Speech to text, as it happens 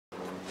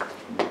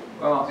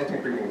Well, I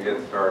think we can get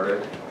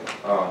started.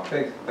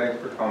 Thanks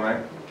for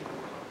coming.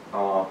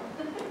 I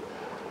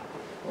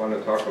want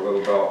to talk a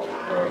little about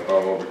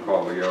what we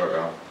call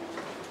liota.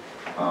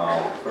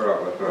 Start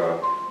out with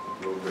a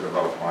little bit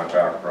about my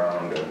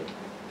background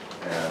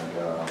and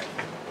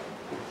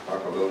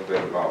talk a little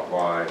bit about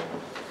why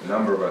a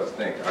number of us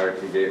think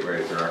IoT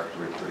gateways are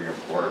actually pretty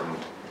important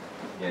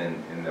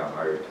in the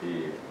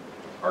IoT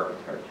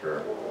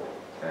architecture,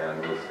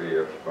 and we'll see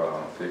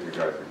if you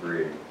guys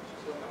agree.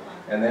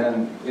 And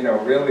then,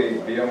 really,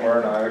 VMware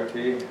and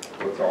IoT,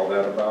 what's all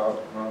that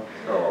about?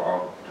 So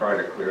I'll try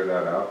to clear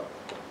that up,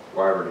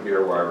 why we're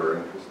here, why we're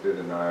interested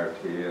in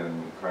IoT,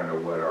 and kind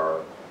of what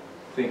our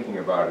thinking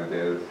about it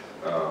is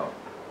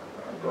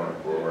going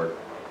forward.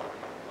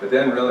 But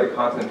then really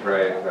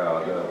concentrate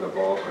the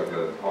bulk of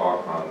the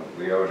talk on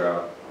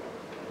liota,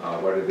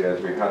 what it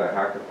is. We had a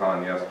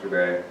hackathon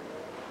yesterday,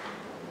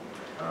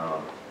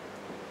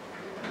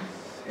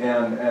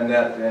 and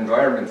that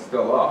environment's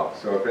still up.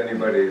 So if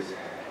anybody's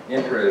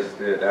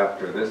interested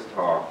after this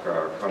talk,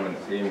 come and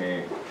see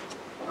me.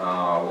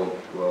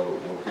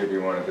 We'll give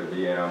you one of the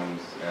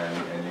VMs,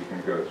 and you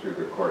can go through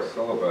the course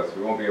syllabus.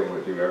 We won't be able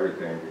to do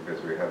everything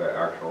because we had an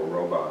actual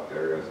robot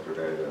there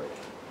yesterday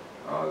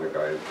that the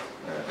guys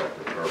have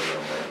to program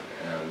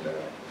with.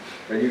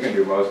 But you can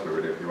do most of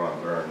it if you want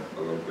to learn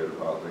a little bit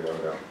about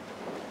liota.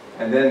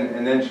 And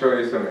then show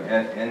you some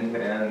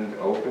end-to-end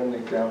open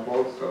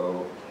examples,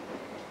 so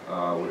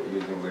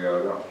using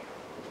liota.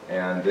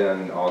 And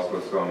then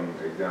also some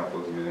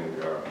examples using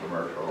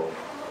commercial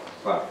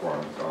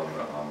platforms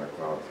on the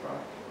cloud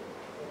side.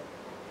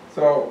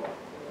 So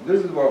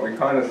this is what we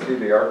kind of see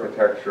the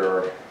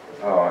architecture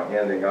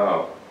ending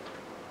up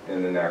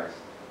in the next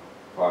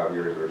 5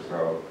 years or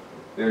so.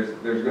 There's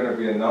going to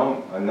be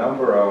a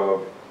number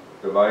of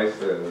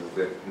devices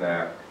that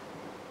connect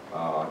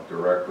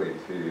directly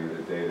to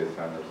the data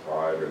center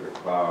side or the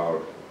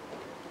cloud.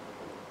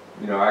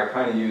 I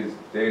kind of use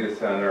data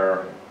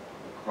center,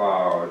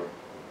 cloud,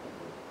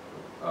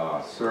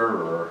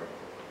 server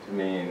to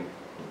mean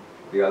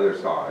the other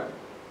side,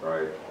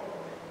 right?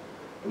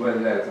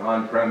 Whether that's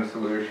on-prem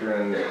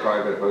solution,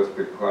 private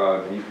hosted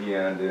cloud,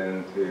 VPN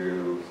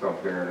into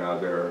something or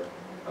another,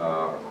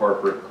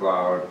 corporate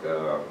cloud,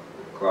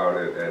 cloud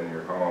in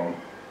your home.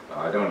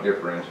 I don't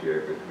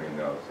differentiate between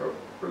those. So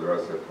for the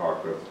rest of the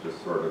talk, that's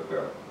just sort of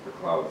the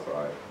cloud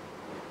side.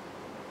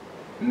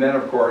 And then,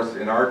 of course,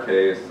 in our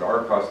case,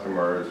 our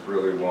customers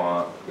really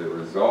want the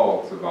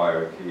results of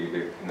IoT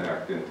to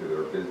connect into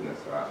their business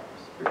apps,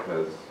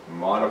 because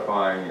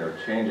modifying or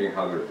changing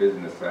how their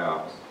business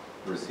apps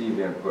receive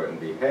input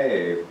and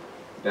behave,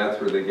 that's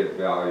where they get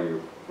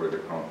value for the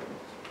company.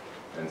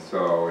 And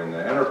so in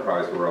the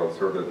enterprise world,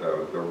 sort of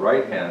the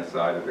right-hand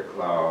side of the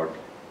cloud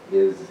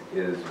is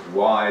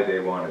why they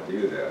want to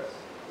do this.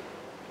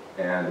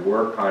 And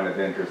we're kind of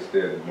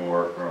interested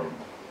more from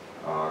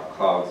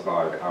cloud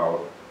side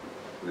out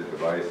the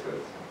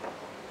devices.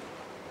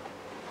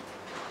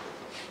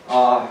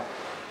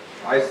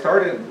 I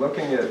started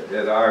looking at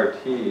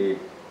IoT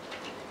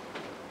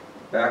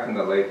back in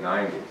the late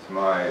 90s.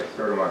 My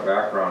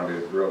background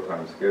is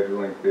real-time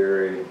scheduling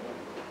theory.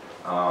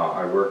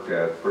 I worked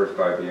at first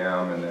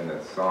IBM and then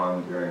at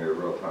Sun during the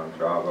real-time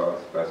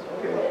Java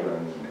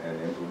specification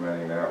and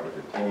implementing that with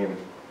the team.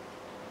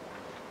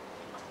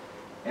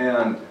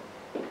 And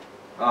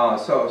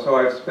so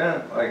I've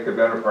spent like the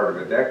better part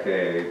of a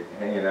decade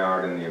hanging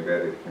out in the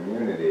embedded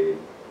community,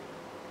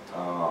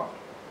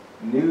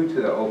 new to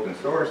the open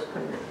source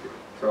community.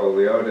 So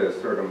liota is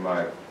sort of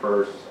my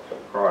first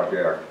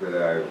project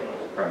that I've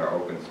kind of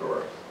open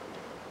sourced.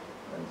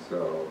 And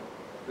so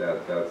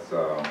that's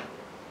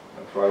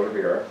why we're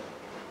here.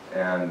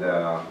 And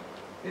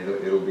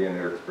it'll be a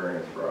new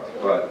experience for us.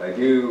 But I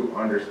do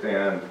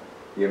understand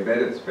the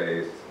embedded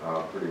space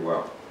pretty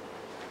well.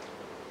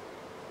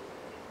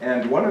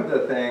 And one of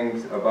the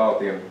things about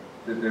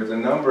there's a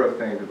number of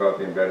things about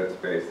the embedded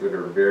space that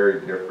are very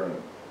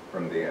different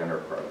from the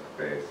enterprise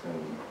space.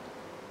 And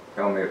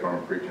tell me if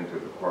I'm preaching to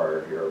the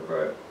choir here,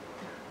 but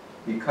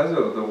because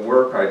of the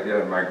work I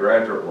did, my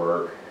graduate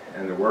work,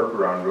 and the work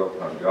around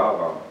real-time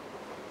Java,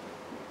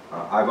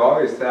 I've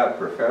always sat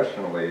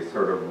professionally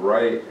sort of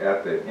right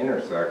at the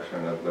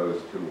intersection of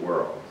those two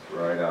worlds,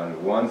 right?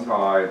 On one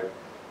side,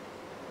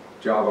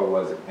 Java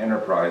was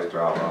enterprise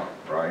Java,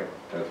 right?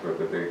 That's what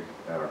the big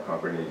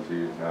companies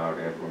use now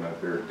to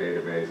implement their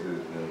databases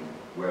and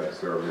web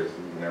services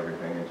and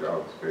everything, and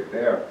Java's big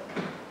there.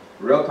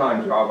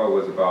 Real-time Java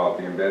was about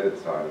the embedded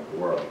side of the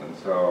world, and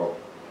so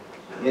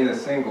in a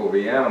single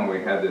VM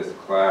we had this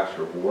clash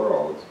of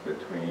worlds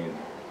between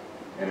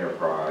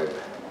enterprise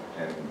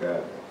and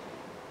embedded.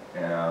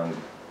 And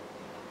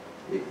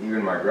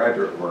even my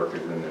graduate work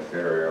is in this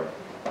area.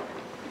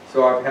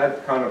 So I've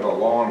had kind of a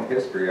long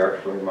history,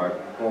 actually my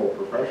whole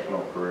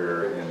professional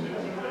career in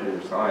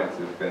computer science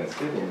has been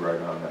sitting right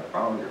on that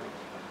boundary.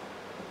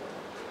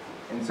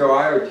 And so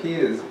IoT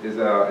is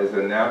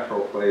a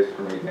natural place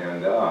for me to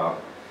end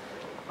up,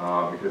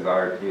 because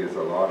IoT is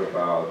a lot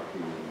about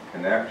the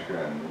connection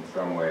in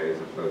some ways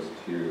of those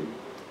two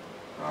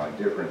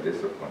different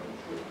disciplines.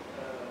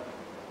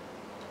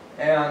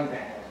 And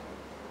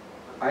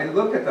I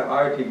look at the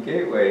IoT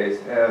gateways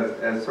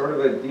as sort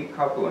of a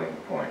decoupling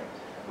point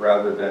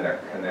rather than a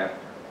connector.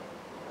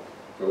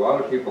 So a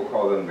lot of people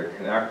call them the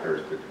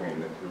connectors between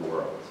the two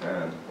worlds.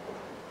 And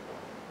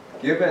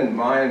given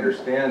my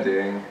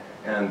understanding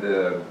and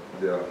the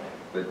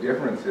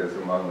differences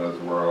among those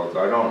worlds,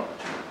 I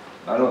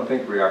don't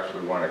think we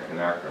actually want to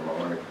connect them.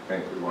 I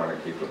think we want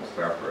to keep them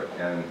separate.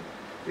 And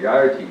the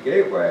IoT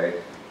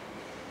gateway,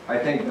 I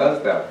think,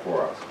 does that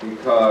for us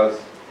because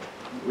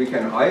we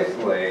can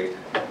isolate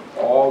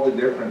all the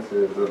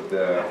differences of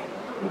the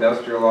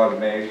industrial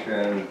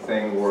automation,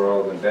 thing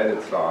world,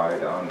 embedded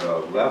side on the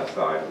left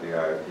side of the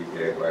IoT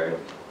gateway.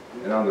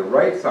 And on the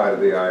right side of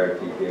the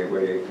IoT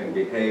gateway, it can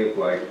behave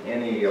like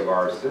any of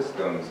our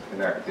systems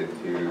connected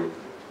to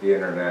the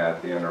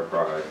internet, the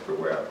enterprise, the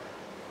web,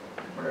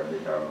 whatever you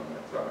have on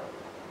that side.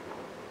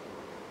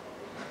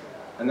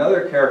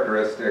 Another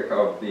characteristic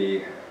of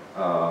the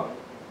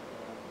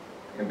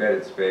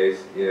embedded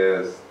space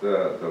is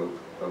the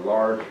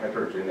large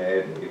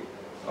heterogeneity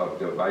of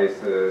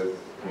devices,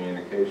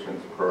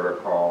 communications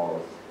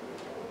protocols,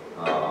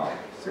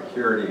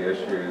 security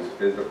issues,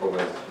 physical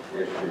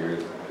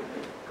issues,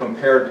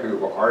 compared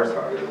to our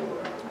side of the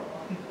world.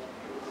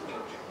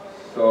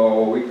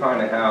 So we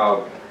kind of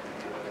have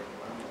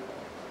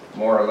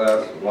more or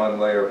less one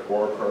layer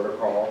 4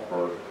 protocol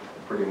for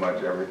pretty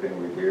much everything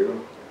we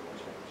do.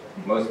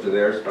 Most of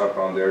their stuff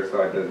on their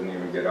side doesn't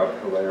even get up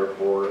to layer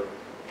 4.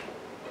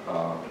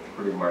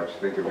 Pretty much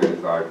think of it as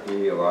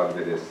IP. A lot of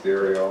it is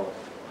serial.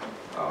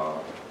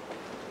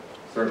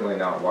 Certainly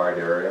not wide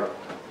area.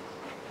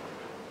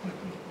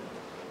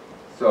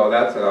 So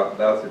that's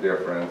a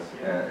difference,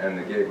 and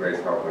the gateways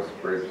help us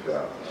bridge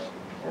that,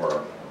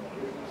 or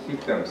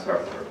keep them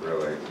separate,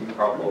 really,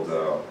 decouple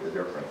the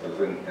differences.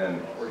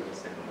 And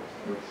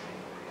a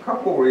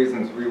couple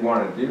reasons we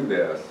want to do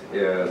this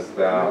is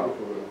that.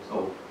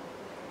 So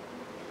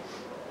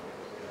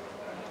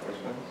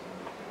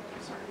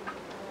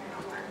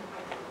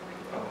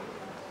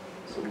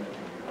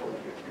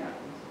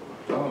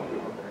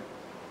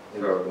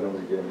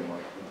nobody gave me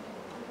one.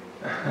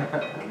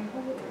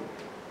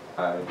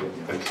 I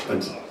didn't.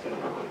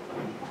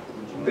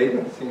 They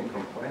didn't seem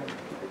complaining.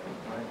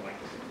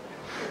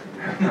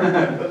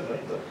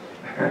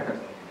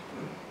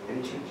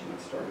 Any change you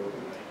would start over?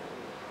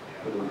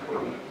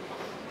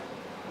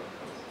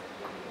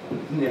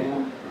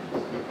 Yeah.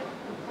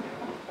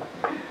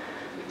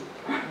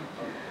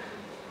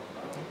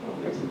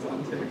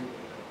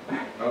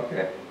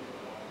 Okay.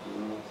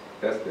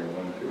 Testing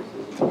 1, 2.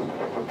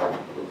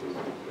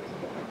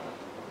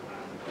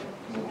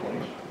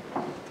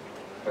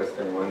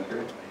 Testing 1,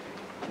 2.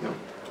 No.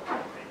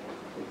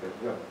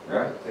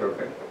 Yeah.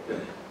 Okay. Yeah.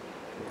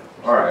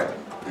 All right.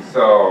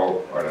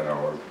 So I don't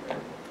know.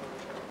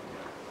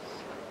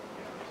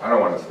 I don't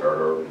want to start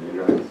over,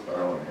 you guys. I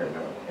don't want to hear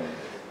that.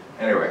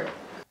 Anyway,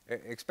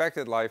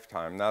 expected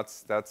lifetime.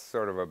 That's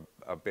sort of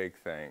a big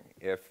thing.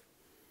 If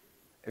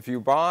you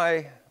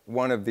buy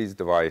one of these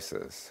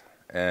devices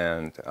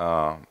and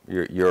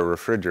your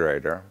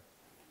refrigerator,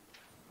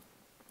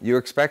 you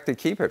expect to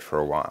keep it for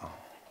a while.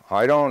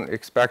 I don't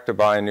expect to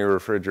buy a new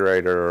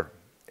refrigerator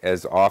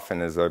as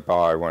often as I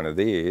buy one of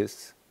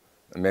these.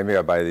 Maybe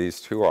I buy these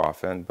too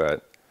often,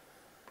 but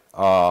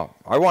I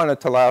want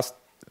it to last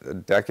a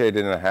decade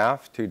and a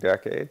half, 2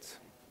 decades.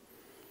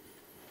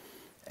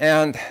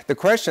 And the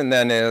question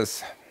then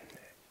is,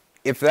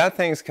 if that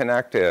thing's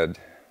connected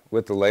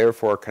with the layer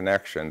 4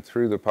 connection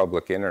through the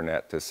public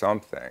internet to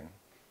something,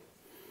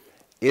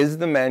 is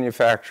the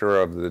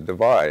manufacturer of the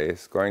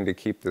device going to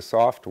keep the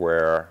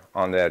software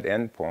on that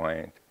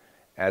endpoint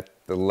at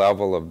the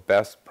level of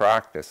best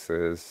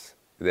practices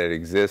that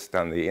exist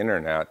on the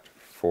internet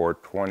for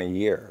 20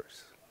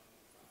 years?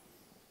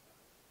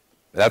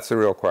 That's the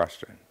real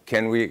question.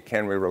 Can we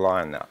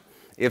rely on that?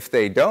 If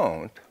they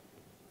don't,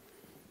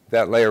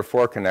 that layer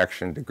 4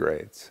 connection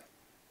degrades.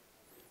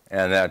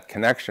 And that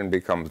connection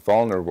becomes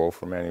vulnerable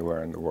from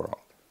anywhere in the world.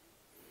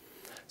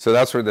 So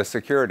that's where the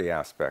security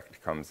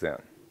aspect comes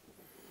in.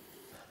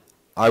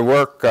 I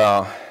work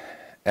at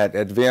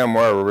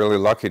VMware. We're really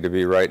lucky to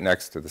be right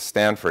next to the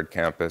Stanford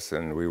campus,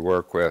 and we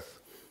work with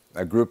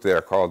a group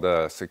there called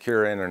the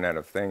Secure Internet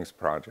of Things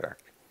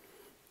Project.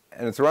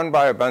 And it's run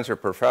by a bunch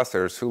of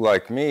professors who,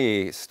 like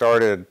me,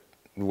 started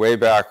way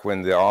back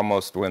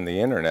almost when the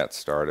internet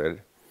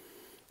started,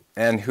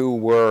 and who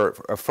were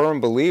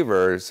firm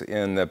believers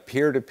in the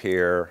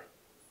peer-to-peer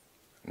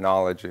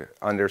knowledge,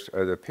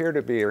 or the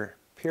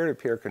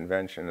peer-to-peer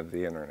convention of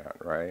the internet,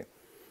 right?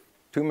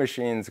 2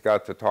 machines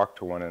got to talk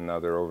to one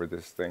another over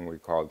this thing we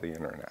called the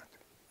internet.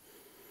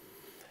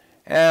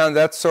 And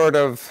that sort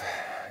of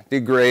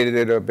degraded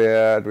it a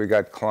bit. We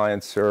got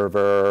client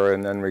server,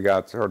 and then we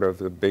got sort of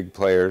the big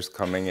players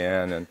coming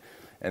in,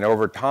 and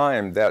over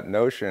time that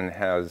notion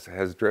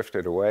has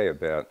drifted away a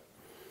bit.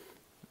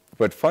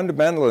 But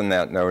fundamental in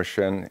that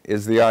notion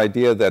is the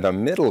idea that a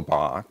middle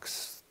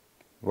box,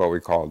 what we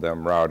call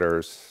them,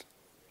 routers,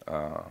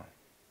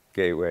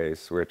 gateways,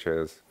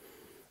 switches,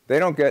 they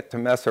don't get to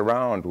mess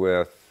around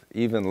with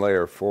even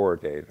layer 4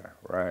 data,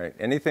 right?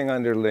 Anything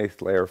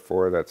underneath layer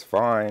 4, that's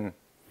fine.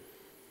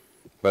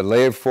 But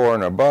layer 4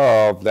 and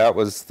above, that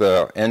was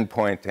the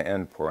endpoint to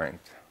endpoint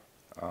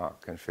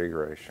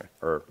configuration,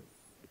 or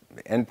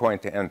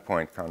endpoint to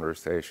endpoint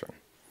conversation.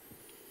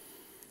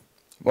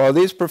 Well,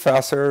 these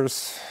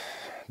professors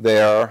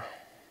there,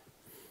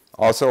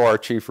 also our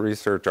chief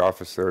research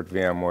officer at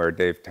VMware,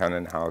 Dave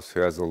Tenenhouse,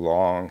 who has a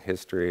long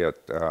history at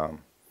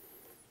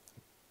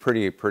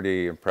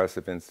pretty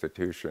impressive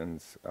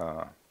institutions,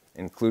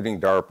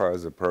 including DARPA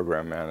as a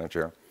program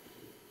manager,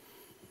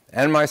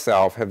 and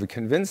myself have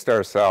convinced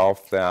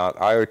ourselves that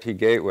IoT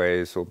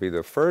gateways will be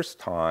the first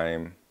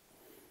time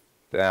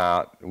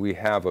that we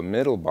have a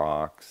middle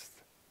box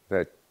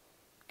that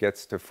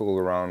gets to fool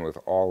around with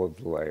all of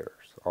the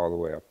layers, all the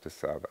way up to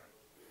 7.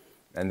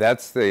 And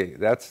that's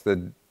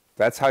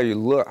how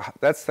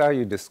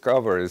you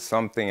discover is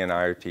something in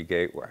IoT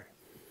gateway.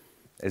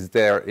 Is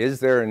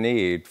there a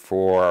need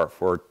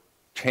for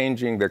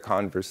changing the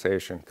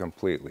conversation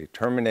completely,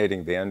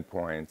 terminating the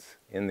endpoints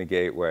in the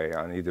gateway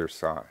on either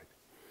side?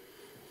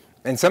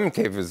 In some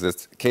cases,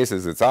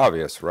 it's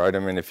obvious, right? I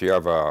mean, if you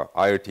have a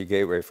IoT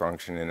gateway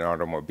function in an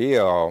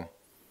automobile,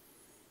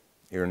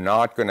 you're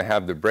not going to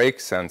have the brake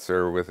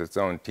sensor with its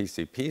own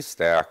TCP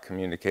stack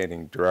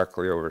communicating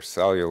directly over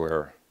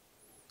cellular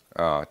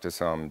to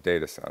some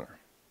data center.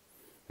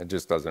 It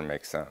just doesn't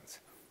make sense.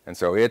 And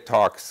so it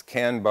talks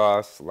CAN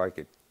bus like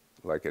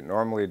it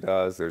normally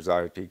does. There's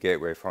IoT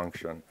gateway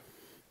function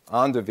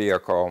on the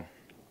vehicle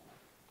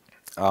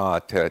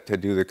to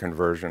do the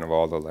conversion of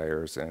all the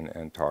layers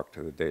and talk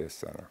to the data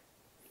center.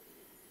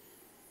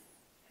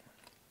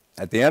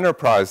 At the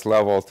enterprise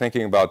level,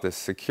 thinking about the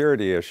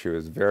security issue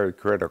is very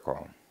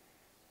critical.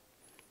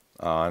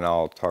 And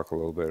I'll talk a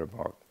little bit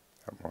about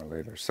that more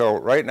later. So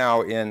right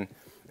now, in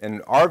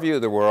our view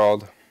of the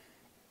world,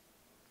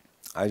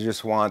 I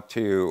just want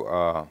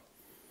to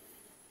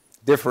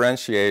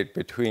differentiate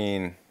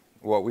between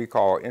what we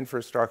call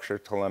infrastructure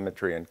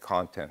telemetry and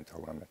content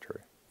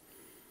telemetry.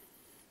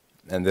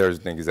 And there's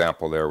an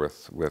example there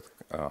with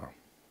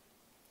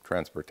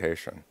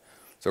transportation.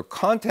 So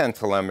content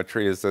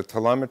telemetry is the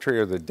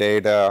telemetry of the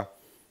data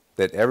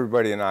that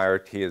everybody in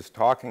IoT is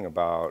talking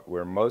about,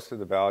 where most of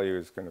the value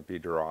is going to be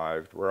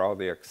derived, where all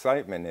the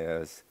excitement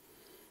is.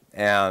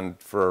 And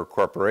for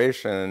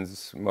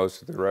corporations,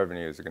 most of the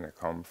revenue is going to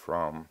come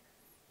from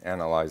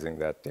analyzing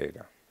that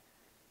data.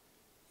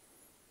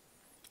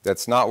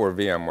 That's not where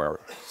VMware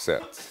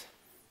sits.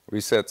 We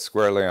sit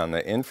squarely on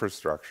the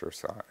infrastructure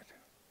side.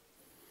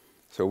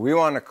 So we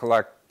want to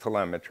collect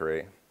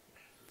telemetry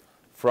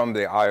from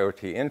the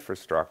IoT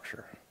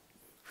infrastructure,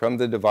 from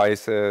the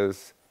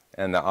devices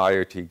and the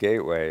IoT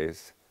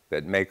gateways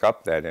that make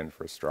up that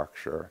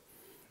infrastructure,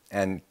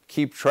 and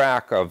keep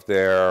track of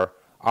their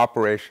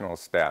operational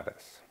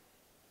status.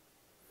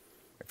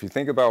 If you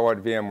think about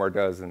what VMware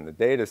does in the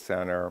data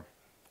center,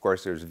 of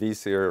course there's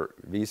vSphere,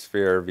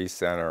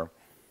 vCenter,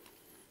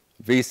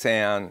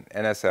 vSAN,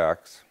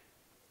 NSX.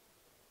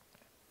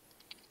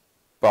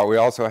 But we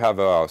also have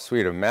a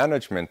suite of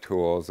management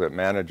tools that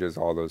manages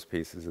all those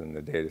pieces in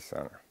the data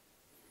center.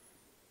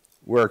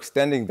 We're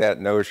extending that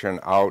notion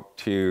out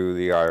to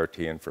the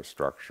IoT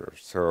infrastructure.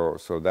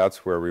 So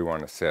that's where we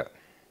want to sit.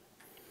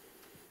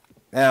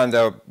 And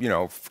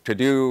to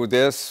do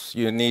this,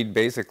 you need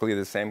basically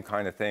the same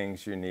kind of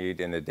things you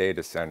need in a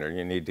data center.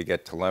 You need to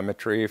get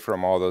telemetry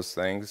from all those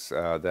things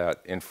that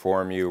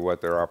inform you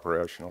what their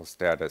operational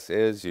status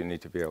is. You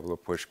need to be able to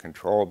push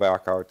control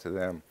back out to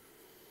them.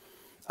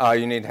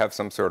 You need to have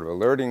some sort of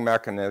alerting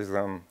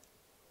mechanism.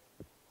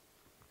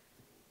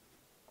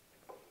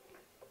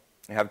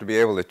 You have to be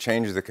able to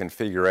change the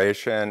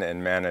configuration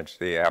and manage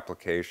the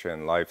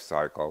application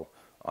lifecycle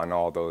on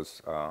all those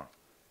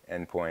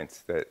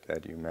endpoints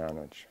that you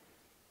manage.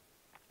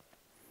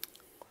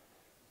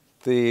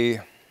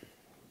 The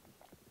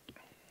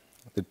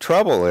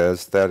trouble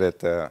is that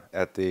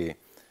at the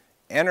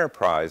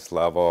enterprise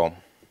level,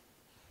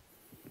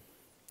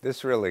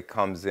 this really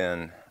comes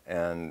in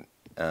and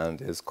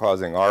is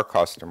causing our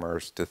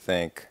customers to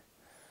think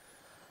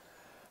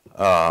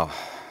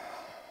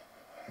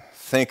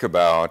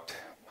about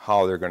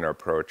how they're going to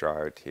approach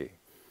IoT.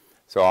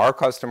 So our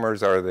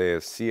customers are the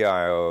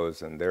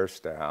CIOs and their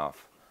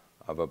staff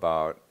of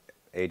about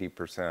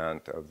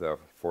 80% of the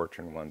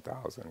Fortune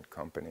 1000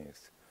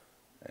 companies.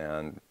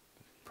 And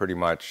pretty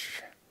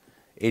much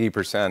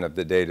 80% of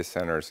the data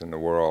centers in the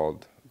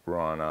world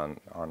run on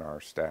our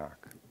stack.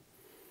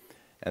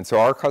 And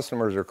so our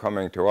customers are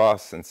coming to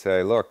us and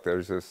say, look,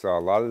 there's a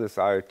lot of this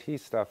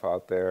IoT stuff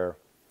out there.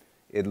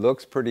 It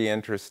looks pretty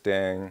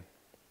interesting.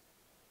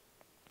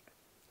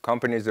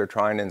 Companies are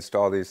trying to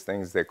install these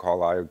things they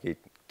call IoT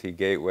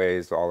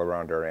gateways all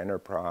around our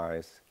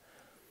enterprise.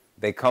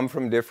 They come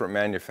from different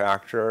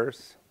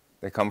manufacturers.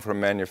 They come from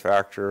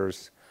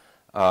manufacturers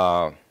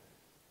that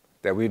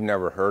we've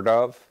never heard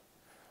of.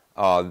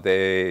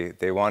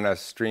 They want to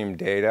stream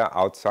data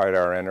outside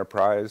our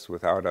enterprise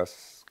without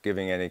us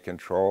giving any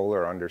control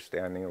or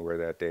understanding of where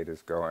that data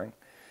is going.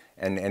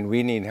 And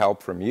we need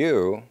help from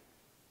you,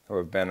 who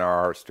have been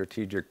our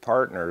strategic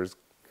partners,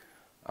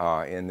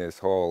 in this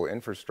whole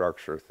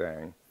infrastructure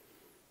thing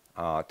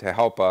to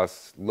help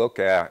us look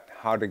at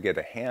how to get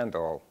a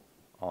handle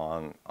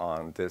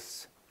on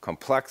this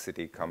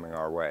complexity coming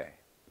our way.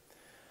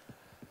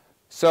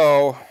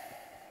 So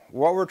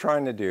what we're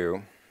trying to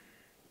do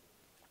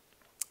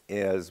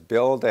is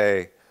build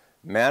a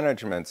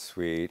management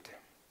suite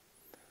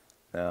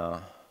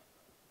that,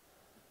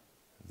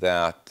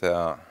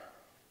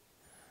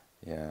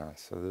 yeah,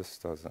 so this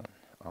doesn't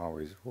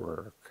always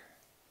work.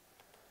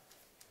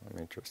 Let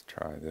me just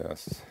try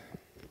this.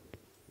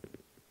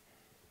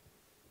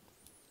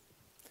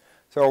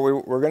 So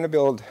we're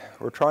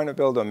trying to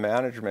build a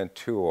management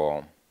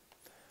tool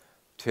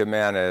to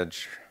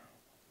manage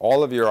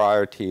all of your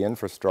IoT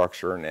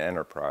infrastructure in the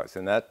enterprise.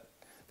 And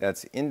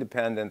that's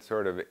independent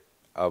sort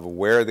of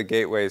where the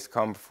gateways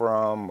come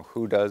from,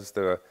 who does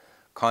the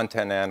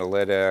content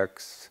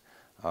analytics,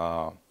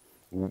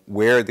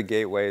 where the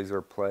gateways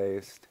are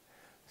placed.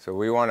 So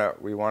we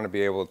want to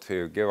be able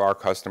to give our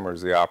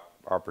customers the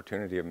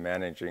opportunity of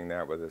managing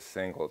that with a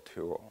single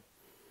tool.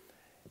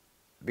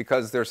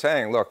 Because they're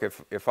saying, look,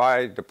 if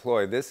I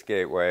deploy this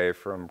gateway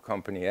from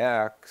company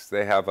X,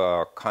 they have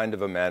a kind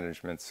of a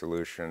management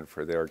solution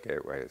for their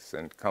gateways.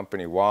 And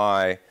company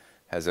Y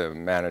has a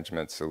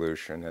management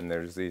solution. And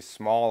there's these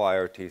small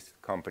IoT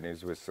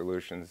companies with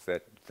solutions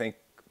that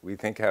we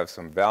think have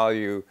some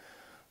value,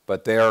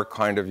 but they're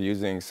kind of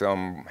using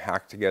some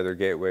hacked-together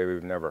gateway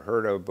we've never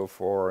heard of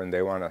before, and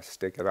they want to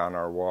stick it on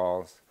our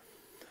walls.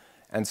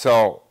 And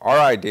so our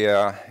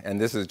idea,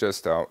 and this is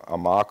just a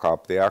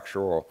mock-up,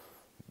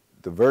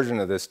 the version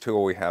of this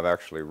tool we have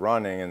actually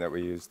running and that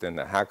we used in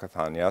the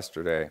hackathon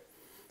yesterday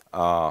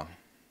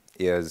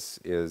is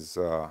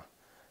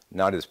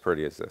not as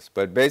pretty as this.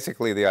 But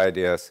basically the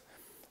idea is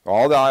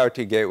all the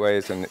IoT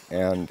gateways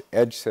and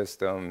edge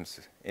systems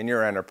in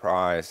your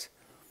enterprise,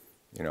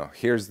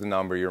 here's the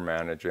number you're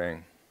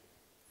managing.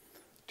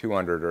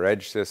 200 are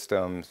edge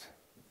systems,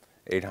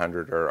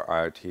 800 are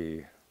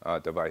IoT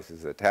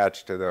devices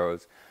attached to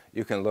those.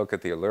 You can look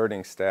at the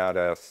alerting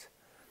status.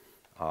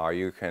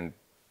 You can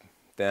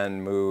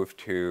then move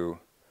to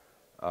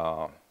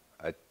a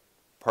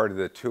part of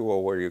the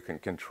tool where you can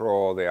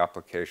control the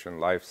application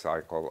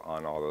lifecycle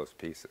on all those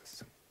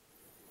pieces.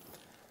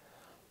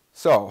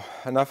 So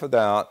enough of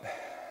that.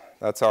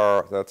 That's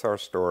our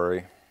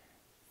story.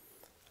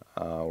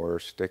 We're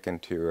sticking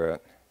to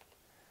it,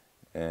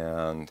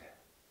 and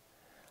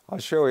I'll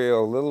show you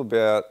a little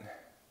bit.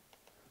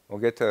 We'll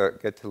get to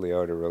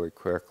Leota really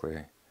quickly.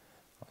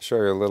 I'll show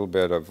you a little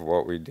bit of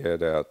what we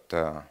did at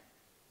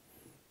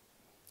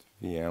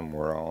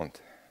VMware. I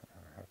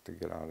have to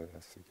get out of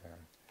this again.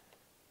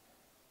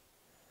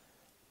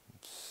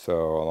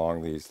 So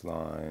along these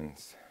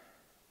lines.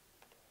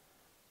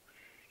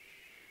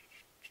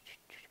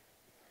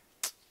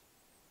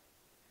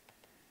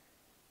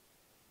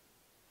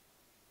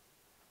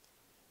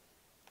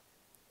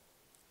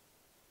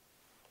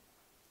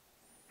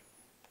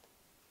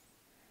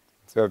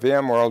 So at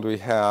VMworld, we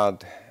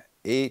had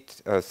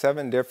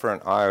 7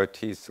 different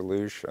IoT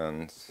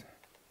solutions,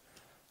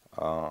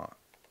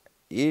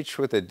 each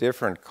with a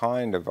different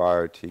kind of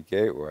IoT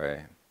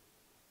gateway.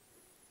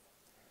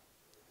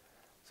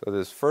 So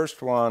this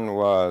first one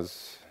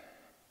was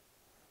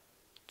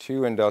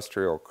 2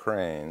 industrial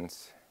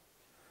cranes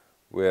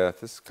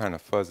with, this is kind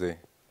of fuzzy,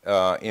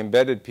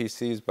 embedded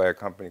PCs by a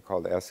company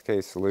called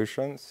SK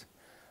Solutions.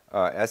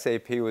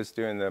 SAP was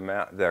doing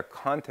the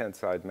content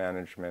side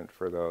management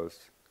for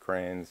those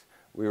cranes.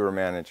 We were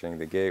managing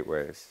the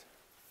gateways.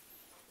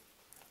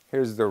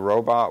 Here's the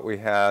robot we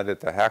had at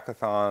the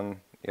hackathon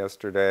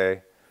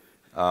yesterday.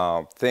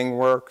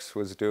 ThingWorks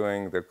was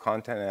doing the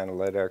content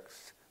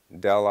analytics.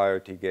 Dell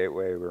IoT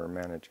gateway, we were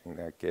managing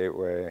that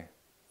gateway.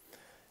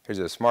 Here's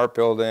a smart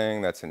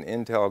building. That's an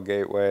Intel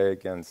gateway.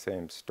 Again,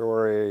 same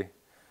story.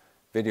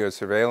 Video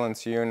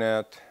surveillance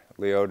unit.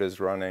 Leota's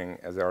running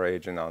as our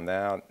agent on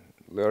that.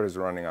 Leota's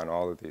running on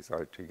all of these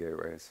IoT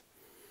gateways.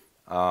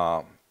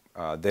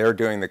 They're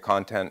doing the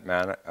content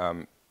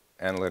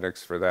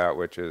analytics for that,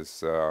 which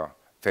is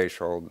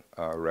facial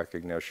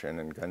recognition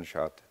and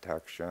gunshot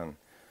detection.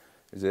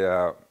 There's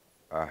a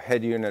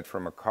head unit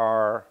from a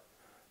car.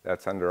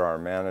 That's under our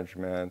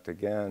management.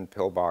 Again,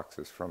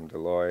 pillboxes from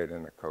Deloitte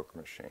and a Coke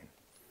machine.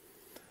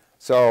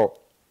 So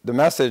the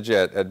message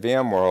at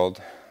VMworld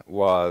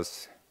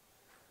was,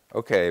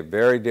 okay,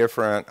 very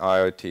different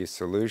IoT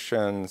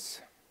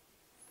solutions.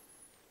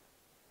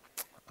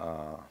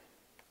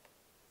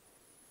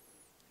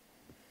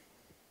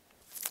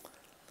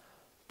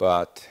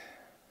 But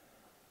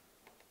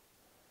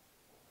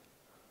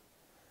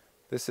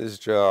this is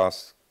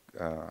just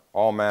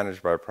all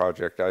managed by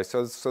Project I.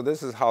 So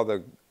this is how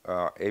the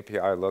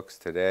API looks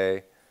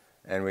today,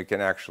 and we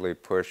can actually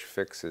push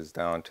fixes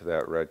down to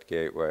that red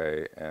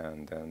gateway,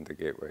 and then the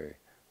gateway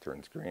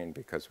turns green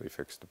because we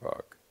fixed the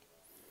bug.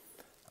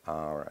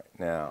 All right,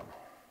 now,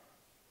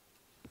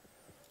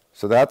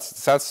 so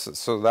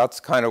that's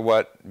kind of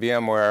what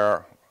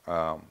VMware,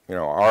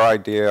 our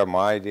idea,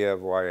 my idea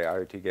of why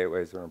IoT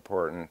gateways are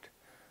important.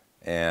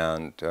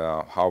 and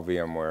how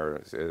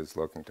VMware is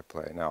looking to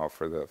play. Now,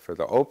 for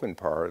the open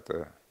part,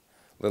 the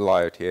Little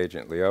IoT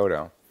Agent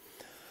liota.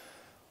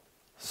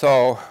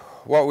 So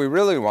what we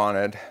really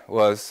wanted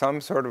was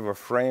some sort of a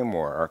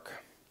framework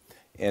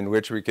in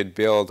which we could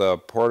build a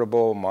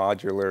portable,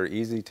 modular,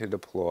 easy to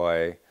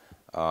deploy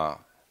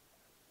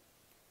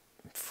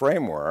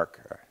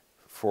framework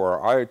for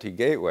IoT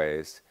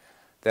gateways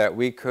that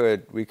we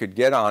could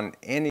get on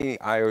any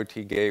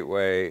IoT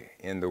gateway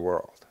in the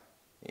world,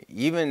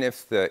 even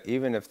if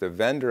the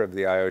vendor of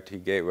the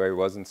IoT gateway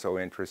wasn't so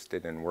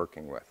interested in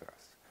working with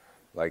us,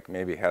 like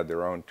maybe had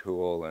their own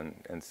tool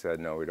and said,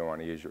 no, we don't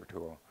want to use your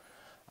tool.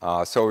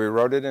 So we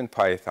wrote it in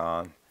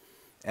Python,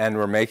 and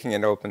we're making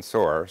it open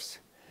source.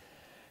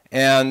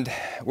 And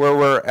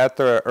we're at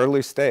the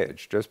early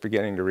stage, just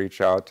beginning to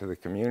reach out to the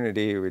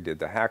community. We did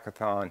the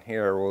hackathon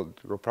here.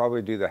 We'll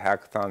probably do the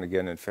hackathon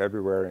again in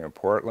February in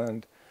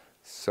Portland.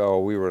 So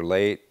we were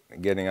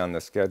late getting on the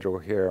schedule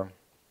here,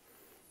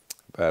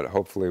 but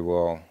hopefully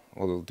we'll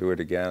do it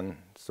again,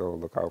 so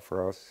look out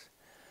for us.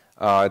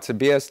 It's a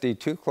BSD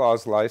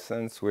 2-clause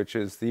license, which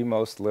is the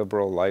most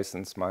liberal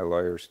license my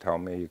lawyers tell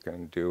me you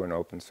can do in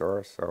open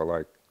source. So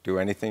like, do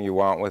anything you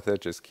want with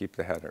it, just keep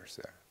the headers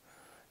there.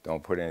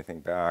 Don't put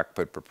anything back,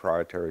 put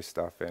proprietary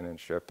stuff in and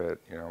ship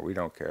it. You know, we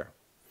don't care.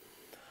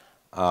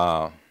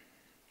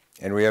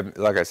 And we have,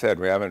 like I said,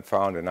 we haven't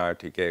found an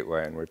IoT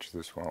gateway in which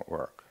this won't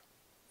work.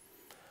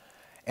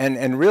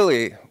 And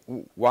really,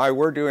 why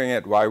we're doing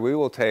it, why we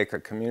will take a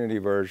community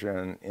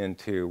version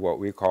into what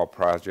we call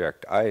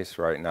Project ICE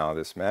right now,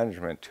 this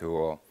management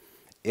tool,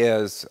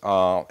 is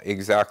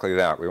exactly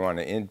that. We want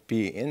to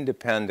be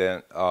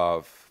independent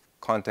of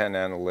content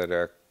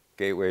analytic,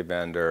 gateway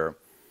vendor,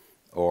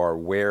 or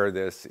where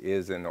this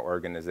is in the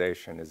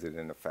organization. Is it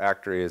in a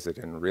factory? Is it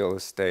in real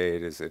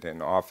estate? Is it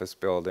in office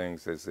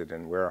buildings? Is it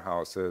in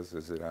warehouses?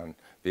 Is it on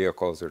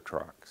vehicles or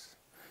trucks?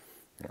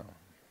 You know.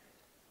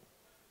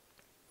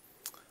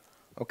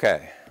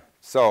 Okay,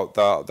 so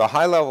the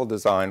high-level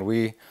design,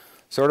 we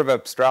sort of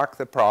abstract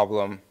the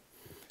problem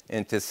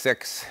into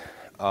 6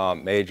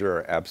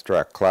 major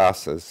abstract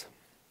classes.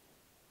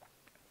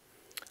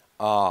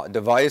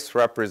 Device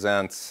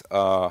represents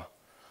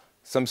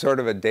some sort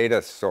of a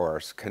data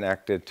source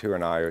connected to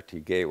an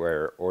IoT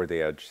gateway or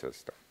the edge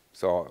system.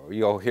 So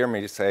you'll hear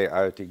me say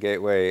IoT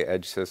gateway,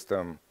 edge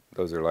system,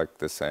 those are like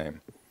the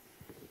same.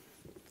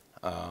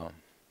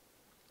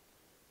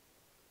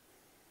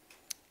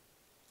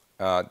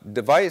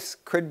 Device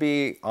could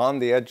be on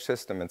the edge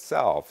system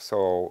itself.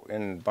 So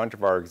in a bunch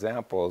of our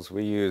examples,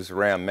 we use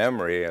RAM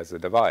memory as a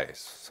device.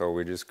 So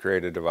we just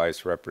create a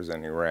device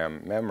representing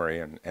RAM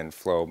memory and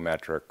flow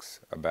metrics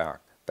back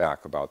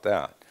about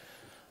that.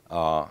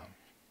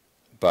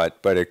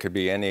 But it could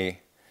be any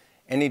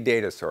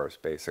data source,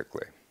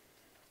 basically.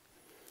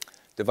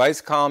 Device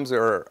comms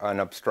are an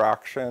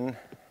abstraction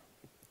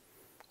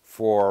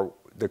for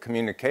the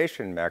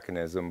communication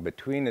mechanism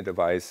between a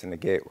device and a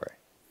gateway.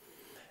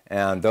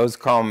 And those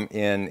come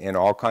in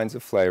all kinds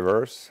of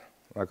flavors.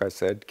 Like I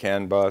said,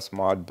 CAN bus,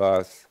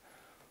 Modbus,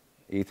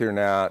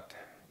 Ethernet,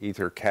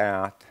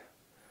 EtherCAT,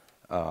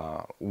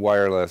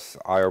 wireless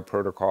I/O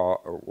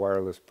protocol, or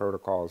wireless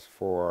protocols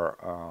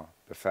for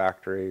the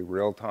factory,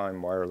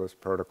 real-time wireless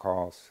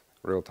protocols,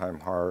 real-time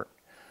HART,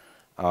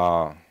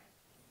 all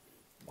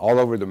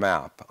over the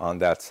map on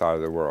that side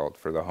of the world.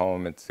 For the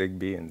home, it's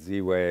Zigbee and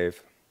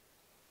Z-Wave.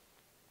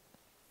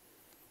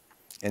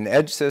 An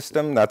edge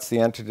system, that's the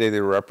entity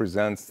that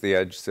represents the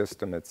edge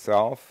system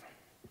itself.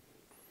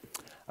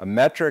 A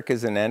metric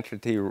is an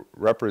entity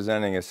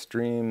representing a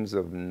streams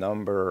of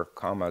number,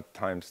 comma,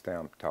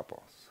 timestamp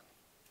tuples.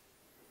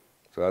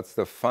 So that's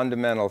the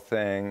fundamental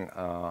thing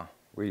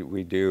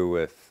we do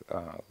with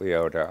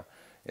liota,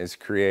 is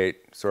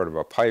create sort of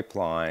a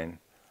pipeline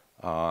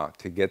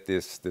to get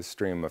this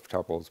stream of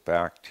tuples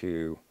back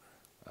to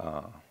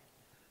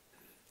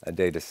a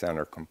data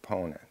center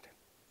component.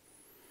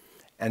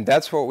 And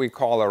that's what we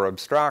call our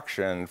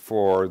abstraction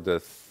for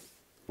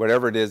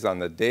whatever it is on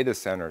the data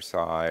center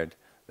side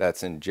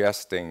that's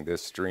ingesting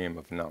this stream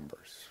of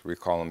numbers. We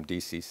call them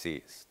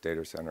DCCs,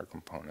 data center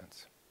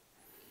components.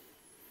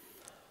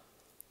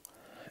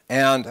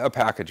 And a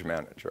package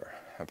manager.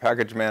 A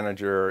package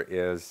manager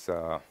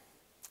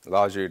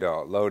allows you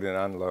to load and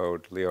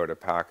unload liota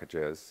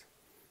packages.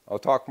 I'll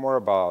talk more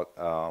about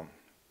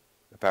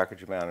the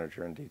package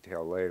manager in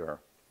detail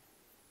later.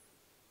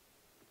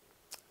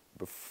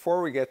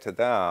 Before we get to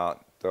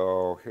that,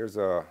 though, here's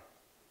what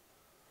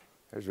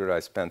I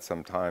spent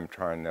some time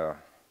trying to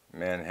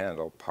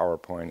manhandle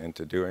PowerPoint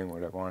into doing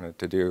what I wanted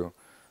to do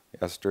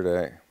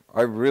yesterday.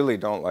 I really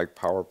don't like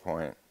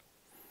PowerPoint,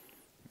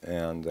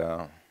 and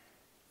to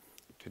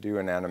do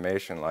an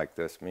animation like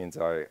this means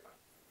I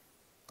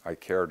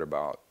cared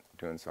about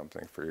doing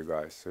something for you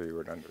guys so you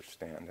would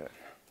understand it.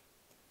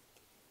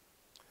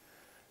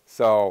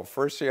 So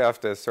first you have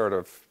to sort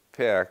of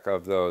pick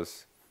of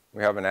those.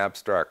 We have an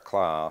abstract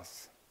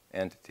class,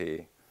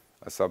 entity,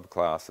 a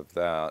subclass of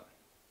that,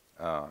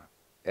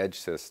 edge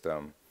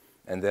system,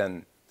 and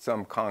then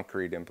some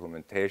concrete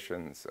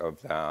implementations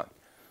of that,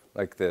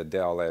 like the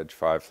Dell Edge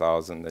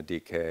 5000, the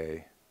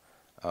DK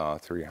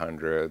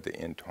 300, the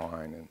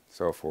Intwine, and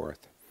so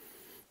forth.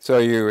 So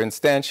you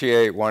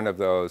instantiate one of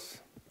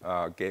those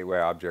gateway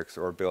objects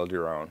or build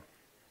your own.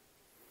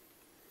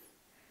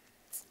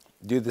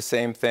 Do the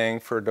same thing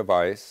for a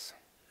device.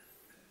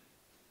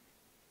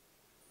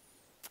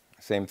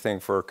 Same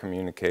thing for a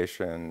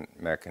communication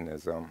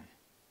mechanism.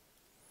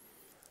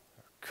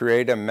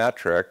 Create a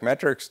metric.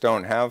 Metrics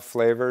don't have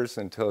flavors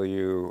until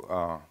you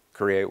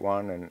create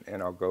one,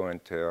 and I'll go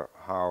into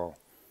how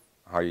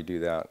you do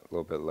that a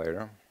little bit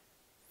later.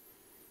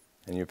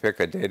 And you pick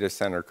a data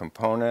center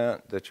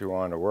component that you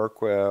want to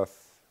work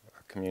with,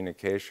 a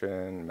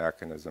communication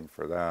mechanism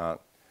for that,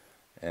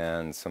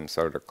 and some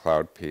sort of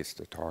cloud piece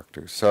to talk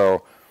to.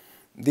 So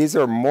these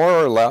are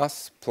more or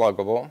less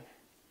pluggable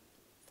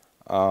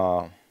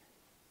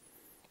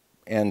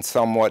and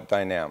somewhat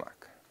dynamic.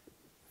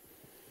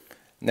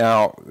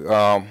 Now,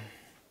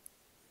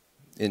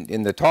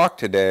 in the talk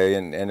today,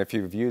 and if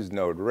you've used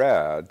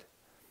Node-RED,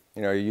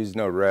 you use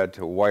Node-RED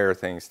to wire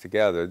things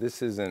together.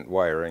 This isn't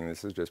wiring,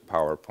 this is just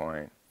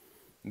PowerPoint.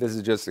 This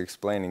is just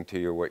explaining to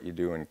you what you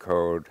do in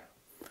code.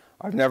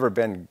 I've never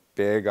been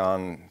big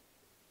on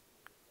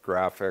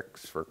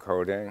graphics for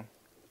coding.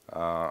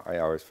 I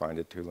always find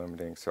it too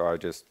limiting, so I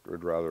just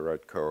would rather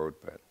write code,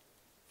 but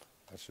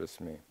that's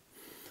just me.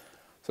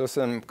 So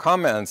some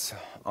comments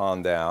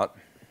on that.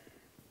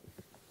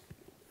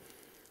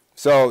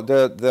 So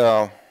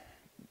the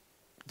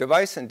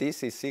device and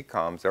DCC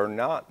comms are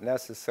not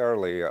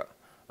necessarily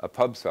a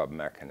pub-sub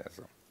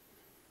mechanism.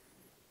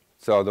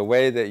 So the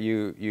way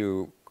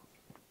that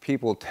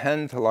people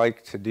tend to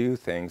like to do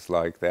things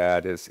like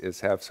that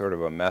is have sort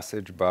of a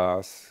message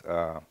bus.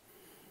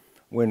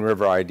 Wind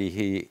River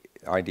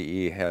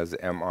IDE has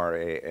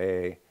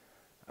MRAA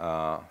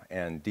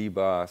and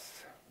dbus.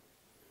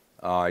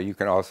 You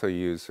can also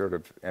use sort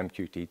of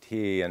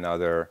MQTT and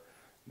other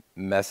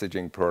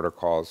messaging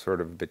protocols sort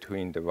of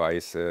between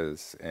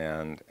devices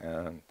and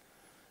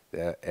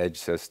the edge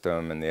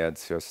system and the edge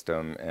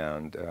system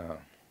and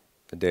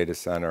the data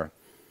center.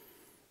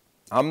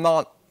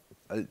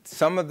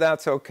 Some of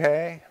that's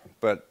okay,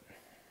 but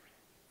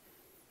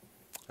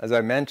as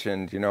I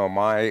mentioned,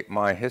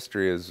 my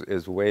history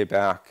is way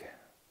back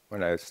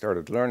when I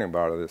started learning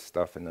about this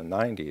stuff in the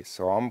 90s.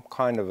 So I'm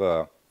kind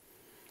of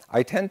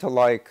I tend to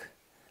like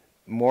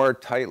more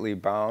tightly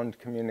bound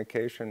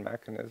communication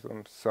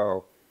mechanisms.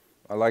 So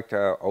I like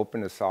to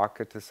open a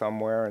socket to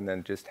somewhere and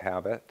then just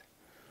have it.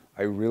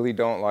 I really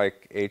don't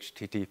like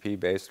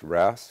HTTP-based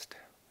REST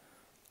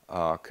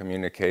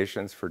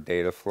communications for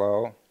data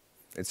flow.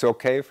 It's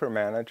okay for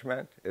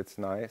management, it's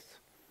nice.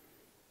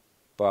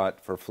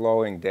 But for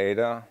flowing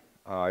data,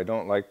 I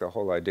don't like the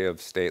whole idea of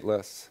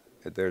stateless.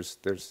 There's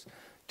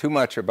too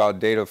much about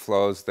data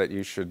flows that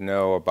you should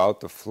know about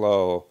the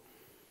flow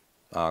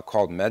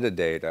called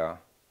metadata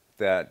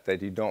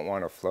that you don't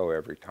want to flow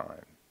every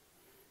time.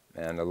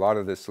 And a lot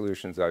of the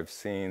solutions I've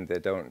seen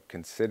that don't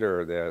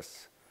consider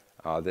this,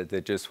 that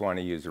they just want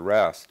to use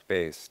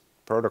REST-based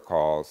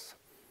protocols,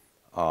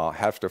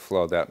 have to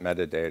flow that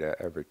metadata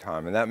every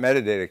time. And that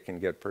metadata can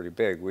get pretty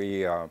big.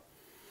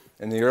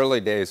 In the early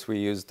days, we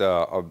used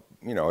a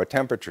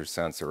temperature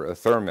sensor, a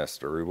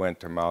thermistor. We went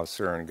to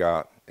Mouser and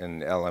got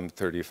an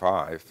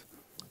LM35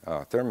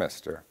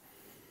 thermistor.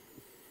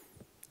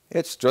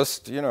 It's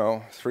just,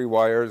 3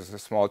 wires, a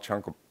small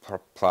chunk of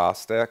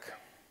plastic,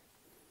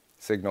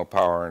 signal,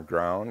 power, and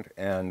ground.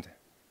 And,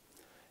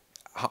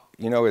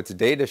 its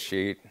data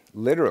sheet,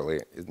 literally,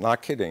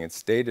 not kidding,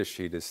 its data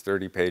sheet is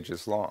 30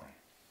 pages long.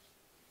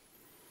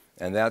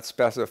 And that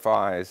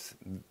specifies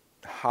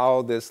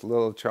how this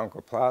little chunk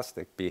of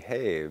plastic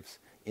behaves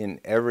in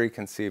every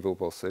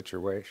conceivable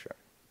situation.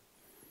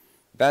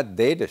 That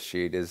data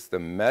sheet is the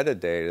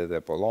metadata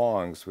that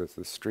belongs with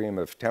the stream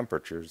of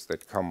temperatures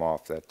that come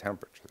off that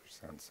temperature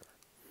sensor.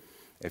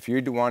 If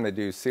you want to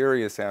do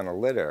serious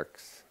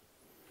analytics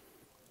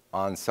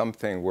on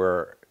something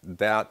where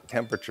that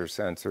temperature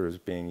sensor is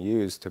being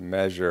used to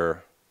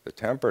measure the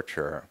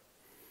temperature,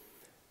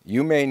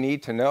 you may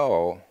need to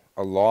know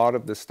a lot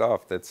of the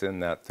stuff that's in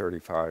that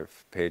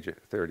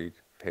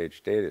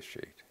 30-page data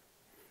sheet.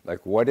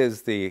 Like what are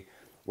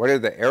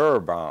the error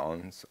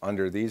bounds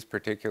under these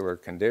particular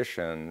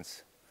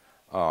conditions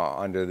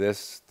under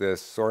this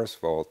source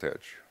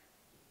voltage?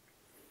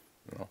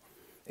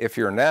 If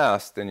you're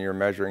Nest and you're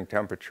measuring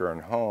temperature in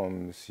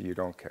homes, you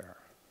don't care.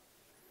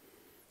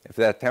 If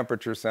that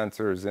temperature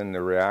sensor is in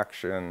the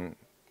reaction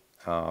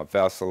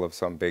vessel of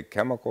some big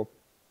chemical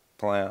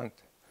plant,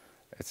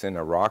 it's in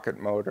a rocket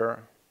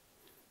motor,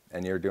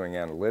 and you're doing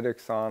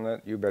analytics on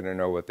it, you better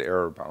know what the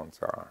error bounds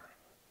are.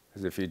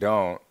 Because if you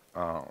don't,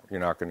 you're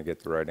not going to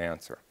get the right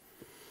answer.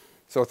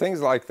 So things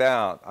like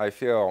that, I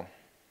feel,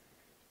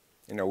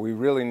 we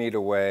really need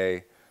a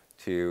way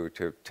to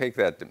take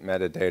that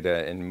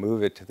metadata and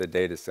move it to the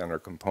data center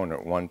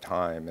component one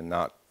time and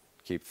not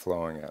keep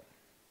flowing it.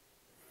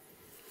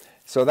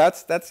 So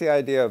that's the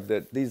idea of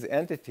that these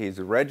entities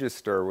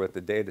register with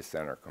the data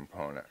center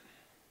component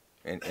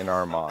in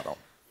our model.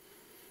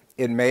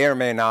 It may or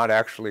may not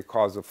actually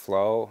cause a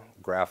flow.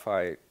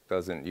 Graphite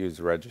doesn't use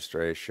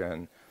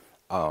registration.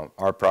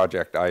 Our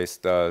project ICE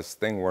does,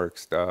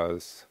 ThingWorks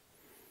does.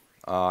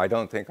 I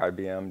don't think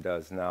IBM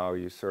does now.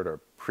 You sort of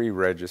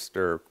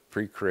pre-register,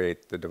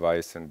 pre-create the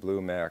device in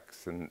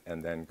Bluemix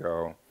and then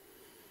go.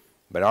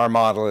 But our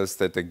model is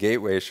that the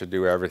gateway should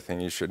do everything.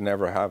 You should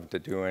never have to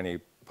do any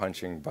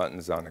punching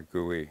buttons on a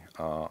GUI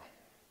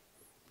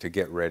to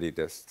get ready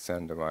to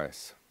send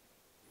device.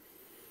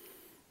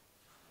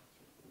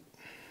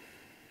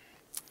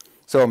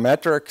 So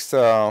metrics,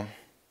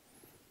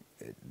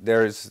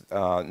 there's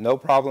no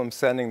problem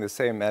sending the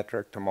same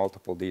metric to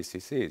multiple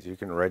DCCs. You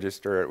can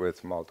register it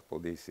with multiple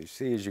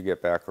DCCs. You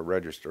get back a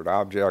registered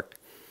object.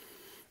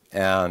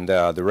 And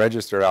the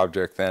registered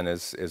object then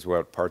is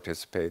what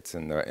participates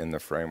in the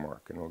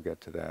framework. And we'll get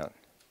to that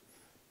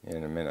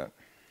in a minute.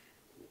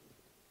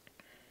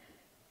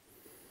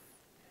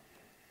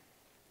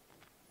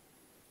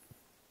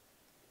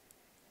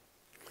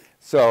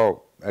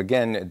 So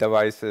again,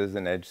 devices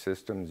and edge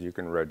systems, you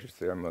can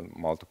register them with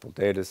multiple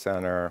data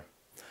center.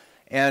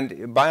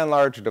 And by and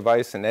large,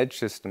 device and edge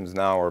systems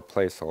now are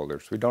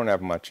placeholders. We don't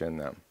have much in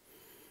them.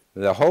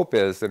 The hope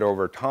is that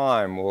over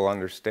time, we'll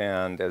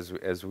understand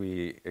as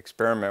we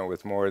experiment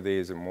with more of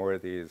these and more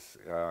of these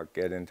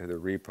get into the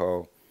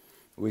repo,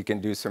 we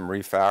can do some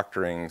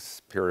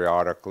refactorings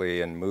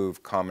periodically and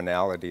move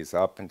commonalities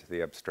up into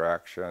the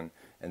abstraction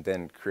and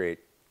then create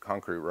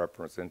concrete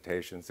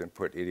representations and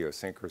put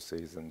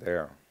idiosyncrasies in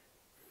there.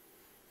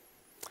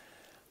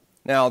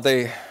 Now,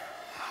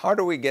 how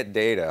do we get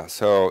data?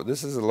 So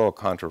this is a little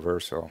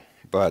controversial,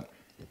 but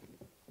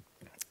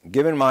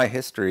given my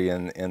history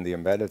in the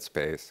embedded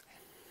space,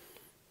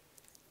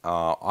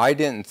 I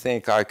didn't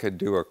think I could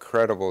do a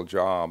credible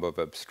job of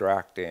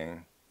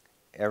abstracting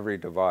every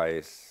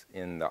device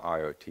in the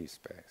IoT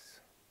space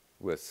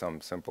with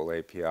some simple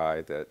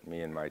API that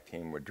me and my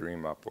team would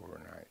dream up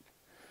overnight.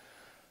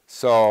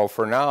 So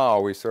for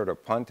now, we sort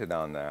of punted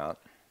on that,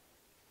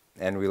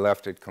 and we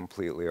left it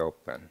completely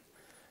open.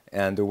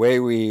 And the way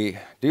we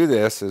do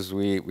this is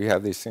we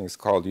have these things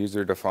called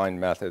user-defined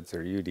methods,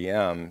 or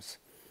UDMs,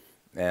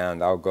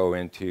 and I'll go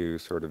into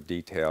sort of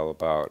detail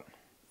about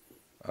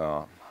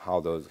how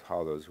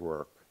those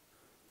work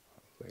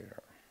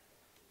later.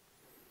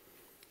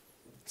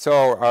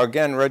 So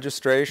again,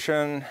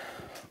 registration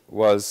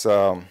was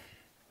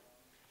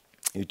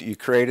you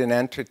create an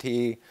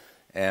entity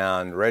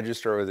and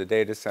register with a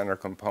data center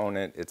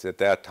component. It's at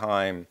that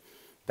time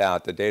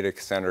that the data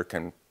center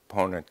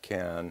component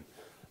can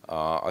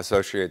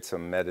associate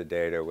some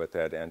metadata with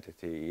that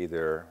entity,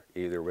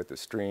 either with a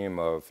stream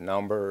of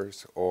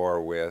numbers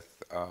or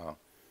with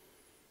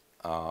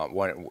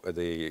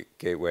the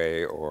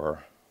gateway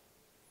or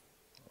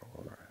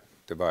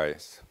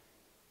device.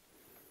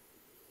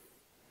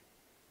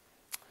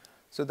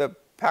 So the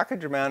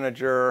package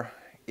manager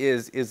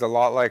is a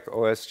lot like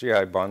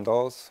OSGI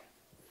bundles.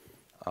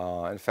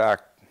 In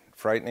fact,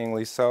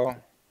 frighteningly so.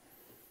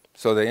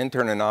 So the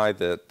intern and I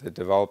that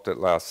developed it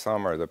last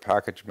summer, the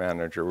package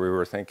manager, we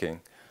were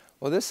thinking,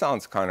 well, this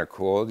sounds kind of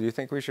cool. Do you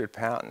think we should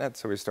patent it?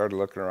 So we started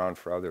looking around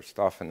for other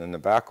stuff. And in the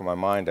back of my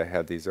mind, I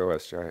had these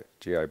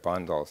OSGI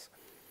bundles.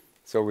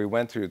 So we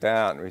went through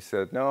that, and we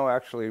said, no,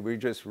 actually, we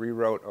just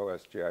rewrote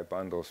OSGI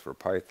bundles for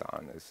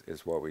Python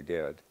is what we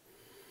did.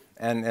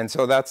 And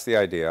so that's the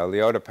idea. A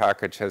liota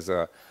package has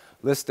a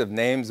list of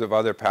names of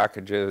other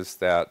packages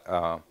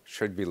that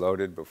should be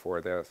loaded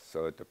before this.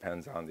 So it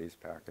depends on these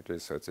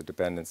packages. So it's a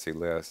dependency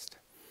list.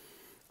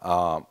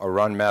 A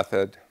run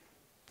method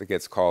that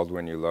gets called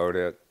when you load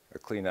it. A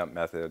cleanup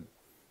method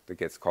that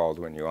gets called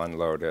when you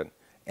unload it.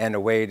 And a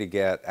way to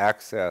get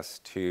access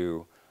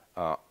to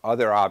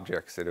other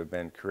objects that have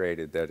been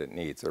created that it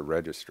needs, a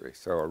registry.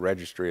 So a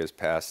registry is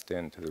passed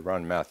into the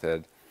run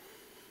method.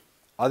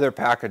 Other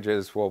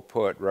packages will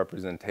put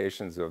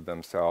representations of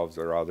themselves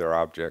or other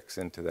objects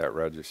into that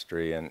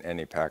registry, and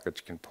any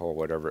package can pull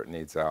whatever it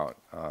needs out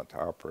to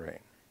operate.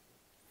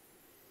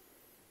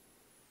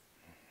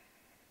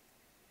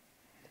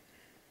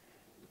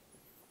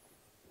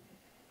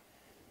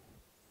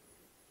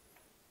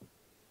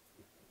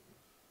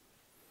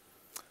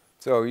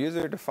 So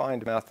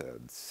user-defined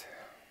methods.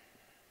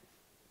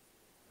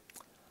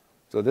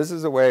 So this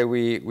is the way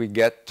we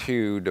get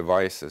to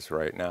devices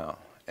right now.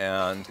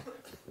 And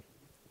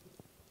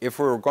if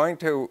we want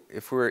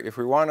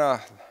to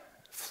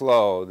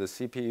flow the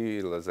CPU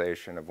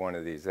utilization of one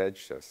of these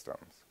edge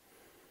systems,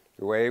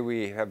 the way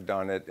we have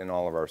done it in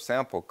all of our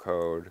sample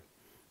code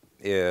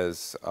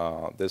is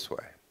this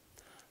way.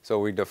 So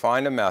we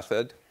define a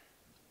method,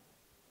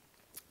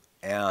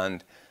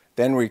 and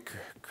then we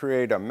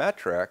create a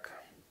metric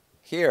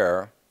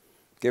here,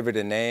 give it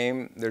a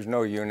name. There's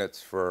no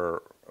units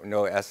for,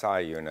 no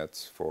SI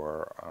units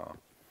for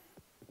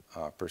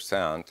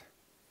percent.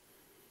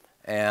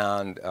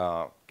 And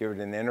give it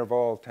an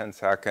interval, 10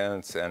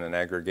 seconds, and an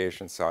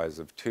aggregation size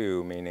of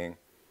 2, meaning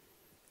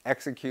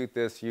execute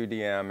this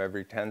UDM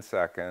every 10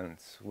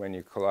 seconds. When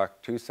you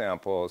collect 2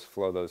 samples,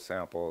 flow those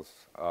samples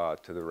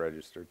to the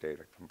registered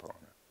data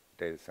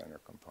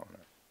center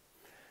component.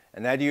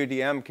 And that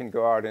UDM can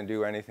go out and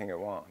do anything it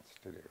wants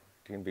to do.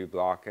 It can be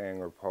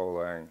blocking or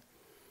polling.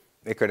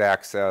 It could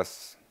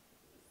access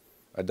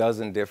a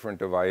dozen different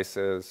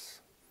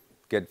devices,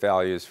 get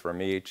values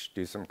from each,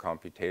 do some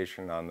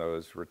computation on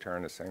those,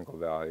 return a single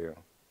value.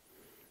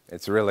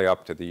 It's really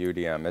up to the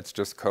UDM. It's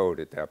just code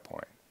at that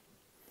point.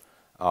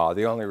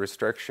 The only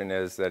restriction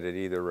is that it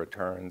either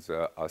returns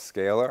a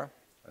scalar,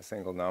 a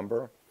single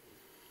number,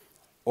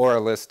 or a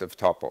list of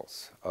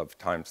tuples of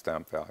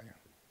timestamp value.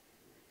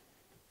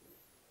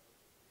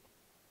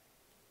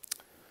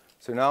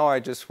 So now I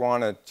just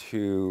wanted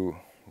to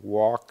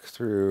walk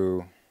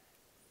through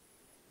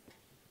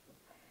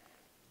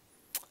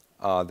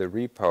the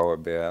repo a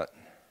bit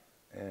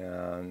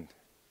and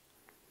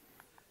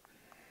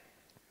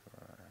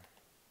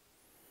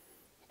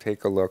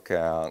take a look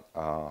at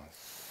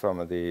some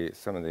of the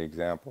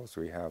examples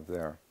we have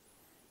there.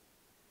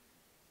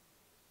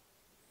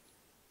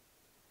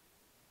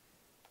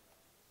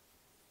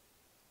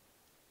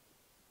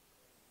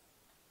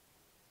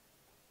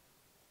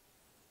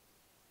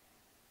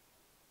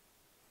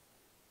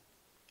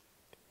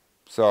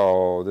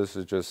 So this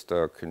is just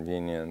a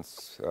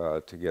convenience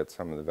to get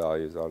some of the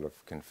values out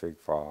of config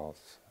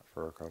files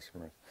for our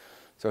customers.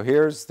 So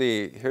here's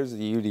the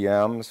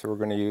UDMs we're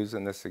going to use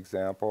in this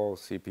example: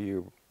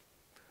 CPU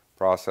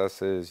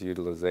processes,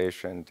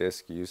 utilization,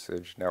 disk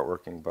usage,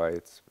 networking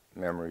bytes,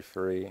 memory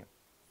free.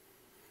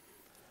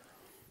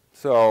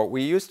 So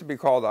we used to be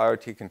called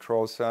IoT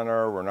Control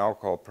Center. We're now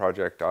called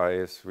Project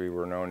ICE. We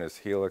were known as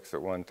Helix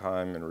at one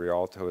time, and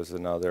Rialto is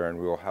another, and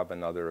we will have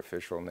another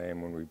official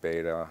name when we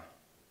beta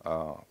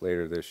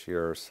later this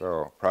year.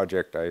 So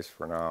Project ICE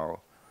for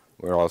now.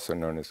 We're also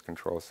known as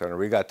Control Center.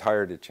 We got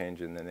tired of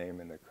changing the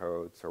name in the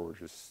code, so we're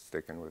just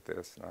sticking with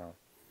this now.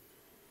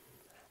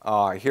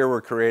 Here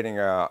we're creating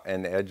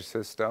an edge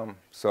system.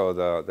 So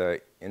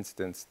the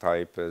instance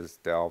type is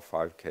Dell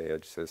 5K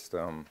edge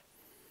system.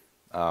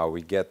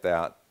 We get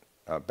that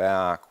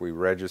back. We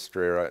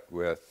register it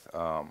with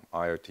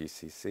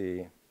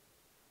IoTCC.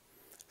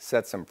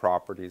 Set some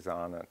properties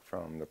on it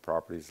from the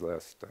properties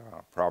list.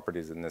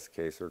 Properties in this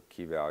case are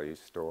key value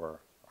store,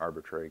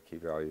 arbitrary key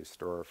value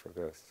store for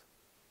this.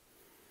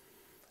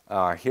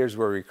 Here's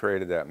where we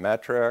created that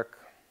metric.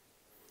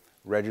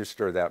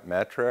 Register that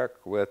metric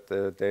with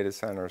the data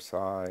center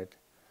side.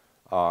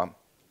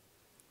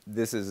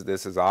 This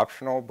is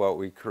optional, but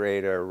we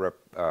create a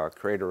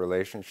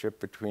relationship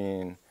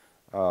between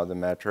the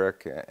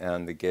metric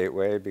and the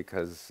gateway,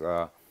 because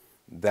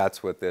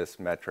that's what this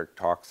metric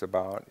talks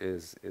about,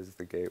 is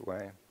the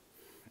gateway.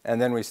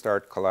 And then we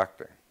start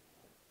collecting.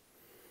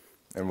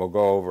 And we'll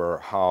go over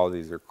how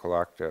these are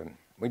collected.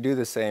 We do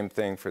the same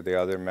thing for the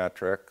other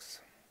metrics.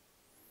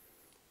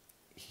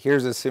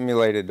 Here's a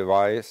simulated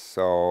device.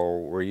 So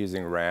we're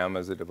using RAM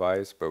as a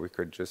device, but we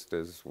could just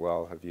as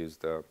well have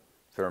used a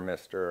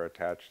thermistor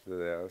attached to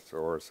this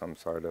or some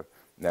sort of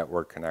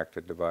network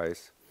connected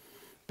device.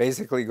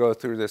 Basically go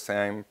through the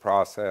same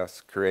process,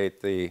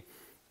 create the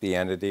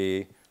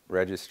entity,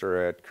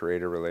 register it,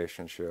 create a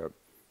relationship,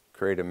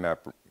 create a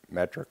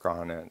metric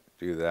on it,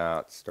 do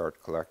that,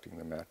 start collecting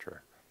the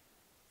metric.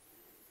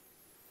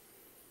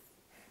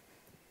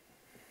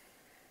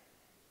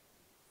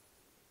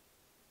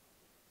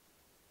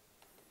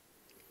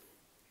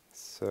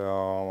 So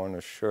I want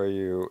to show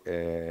you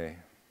an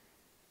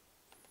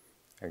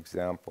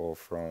example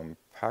from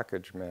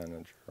Package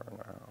Manager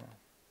now.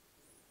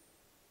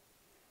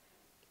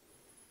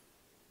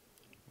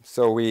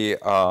 So we,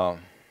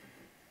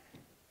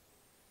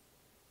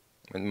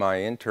 with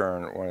my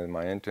intern, one of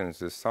my interns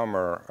this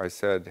summer, I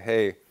said,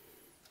 hey,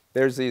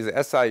 there's these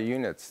SI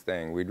units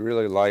thing. We'd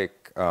really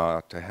like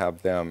to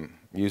have them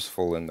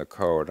useful in the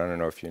code. I don't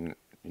know if you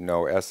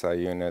know SI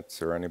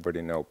units or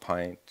anybody know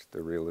Pint,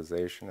 the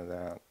realization of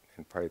that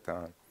in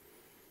Python.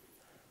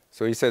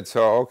 So he said,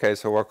 so okay,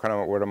 so what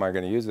am I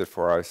going to use it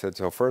for? I said,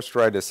 so first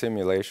write a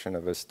simulation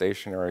of a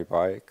stationary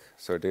bike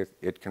so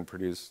it can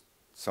produce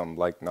some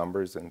like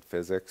numbers in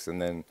physics,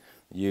 and then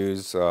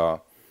use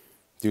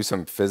do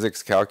some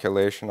physics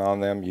calculation on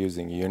them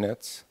using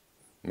units.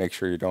 Make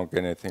sure you don't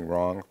get anything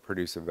wrong,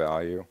 produce a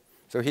value.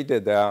 So he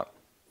did that.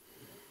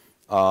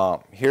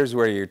 Here's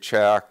where you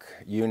check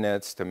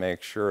units to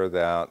make sure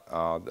that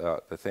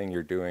the thing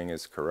you're doing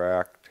is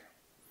correct.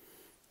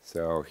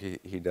 So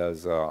he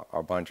does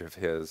a bunch of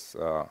his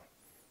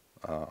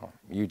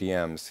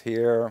UDMs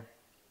here.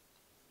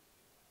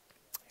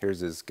 Here's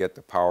his get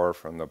the power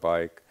from the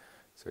bike.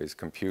 So he's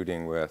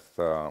computing with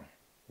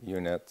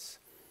units.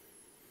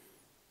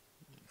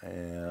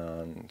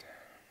 And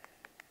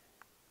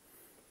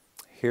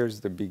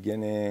here's the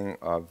beginning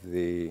of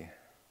the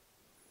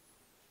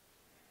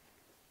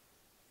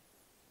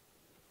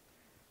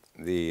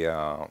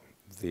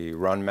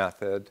run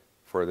method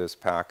for this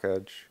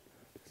package.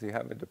 Does he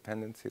have a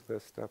dependency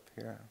list up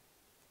here?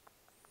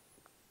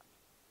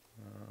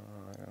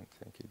 I don't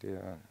think he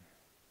did.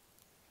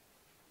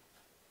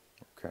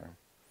 Okay.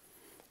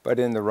 But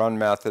in the run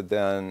method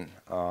then,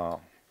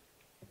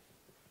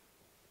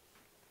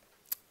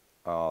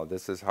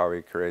 this is how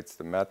he creates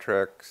the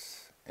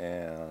metrics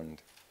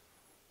and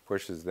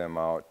pushes them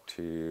out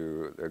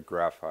to the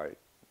graphite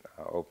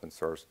open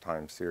source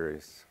time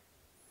series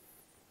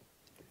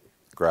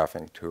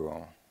graphing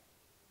tool.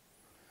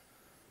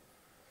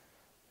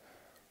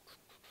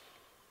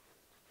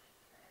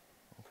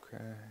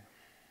 Okay.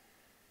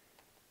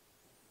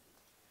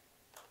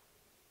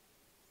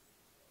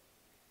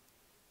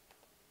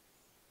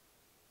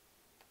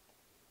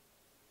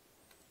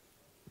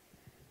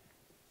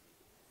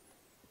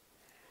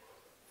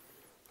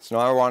 So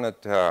now I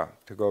wanted to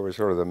go over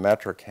sort of the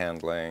metric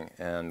handling.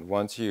 And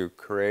once you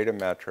create a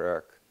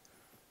metric,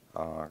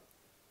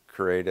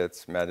 create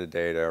its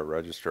metadata,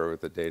 register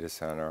with the data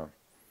center,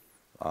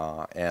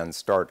 and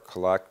start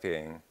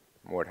collecting,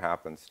 what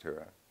happens to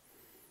it.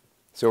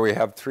 So we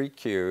have 3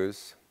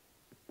 queues,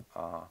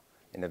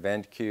 an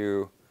event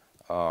queue,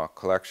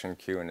 collection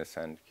queue, and a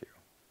send queue.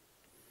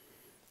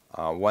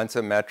 Once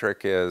a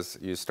metric is,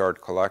 you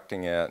start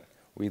collecting it,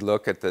 we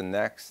look at the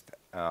next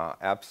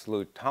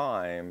absolute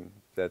time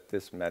that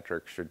this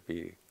metric should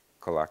be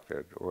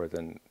collected, or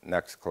the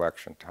next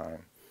collection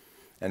time,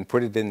 and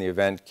put it in the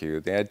event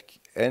queue. The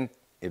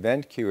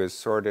event queue is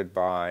sorted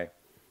by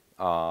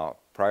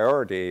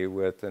priority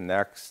with the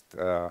next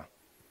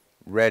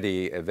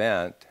ready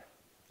event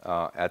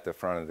at the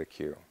front of the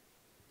queue.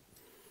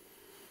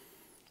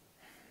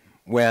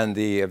 When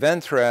the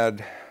event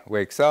thread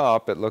wakes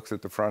up, it looks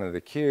at the front of the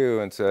queue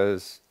and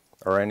says,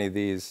 are any of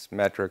these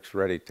metrics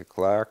ready to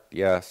collect?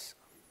 Yes.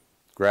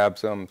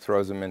 Grabs them,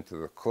 throws them into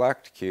the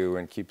collect queue,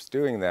 and keeps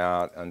doing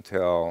that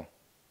until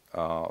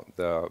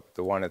the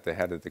one at the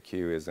head of the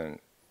queue isn't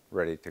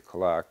ready to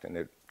collect, and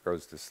it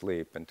goes to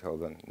sleep until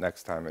the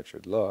next time it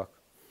should look.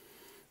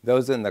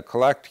 Those in the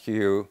collect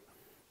queue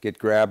get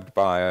grabbed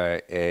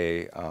by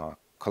a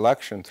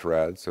collection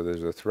thread, so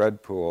there's a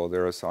thread pool,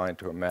 they're assigned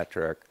to a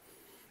metric,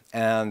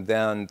 and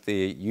then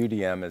the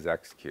UDM is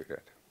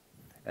executed.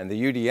 And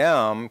the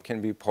UDM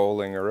can be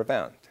polling or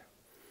event.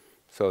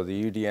 So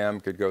the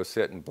UDM could go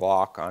sit and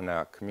block on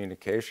a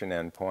communication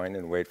endpoint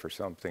and wait for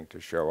something to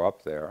show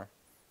up there.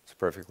 It's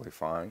perfectly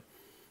fine.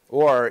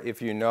 Or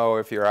if you know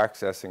if you're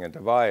accessing a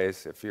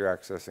device, if you're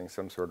accessing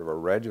some sort of a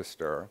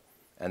register,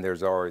 and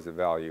there's always a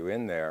value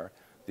in there,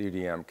 the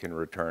UDM can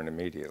return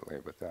immediately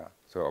with that.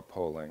 So a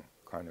polling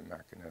kind of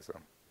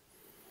mechanism.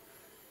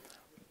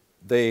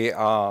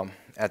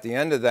 At the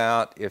end of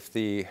that,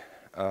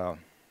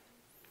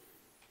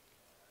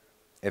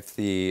 if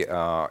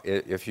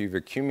you've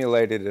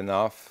accumulated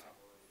enough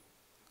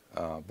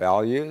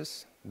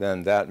values,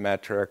 then that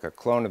metric, a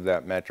clone of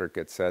that metric,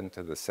 gets sent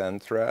to the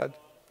send thread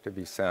to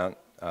be sent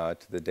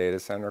to the data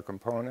center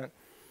component,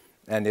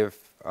 and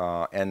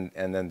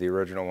then the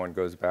original one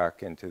goes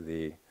back into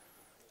the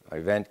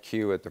event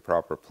queue at the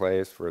proper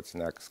place for its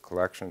next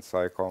collection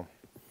cycle,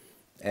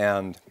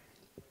 and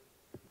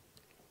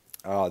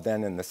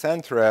then in the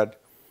send thread,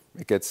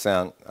 it gets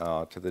sent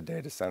to the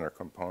data center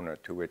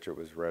component to which it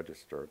was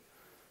registered.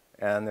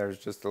 And there's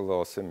just a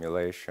little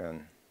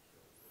simulation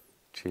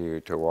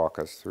to walk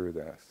us through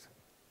this.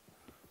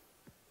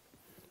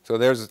 So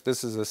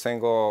this is a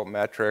single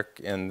metric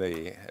in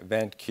the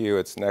event queue.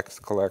 Its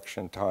next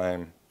collection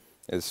time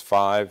is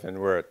 5, and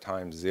we're at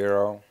time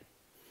 0.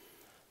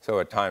 So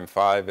at time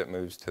 5, it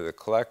moves to the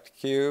collect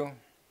queue.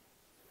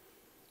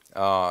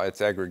 Its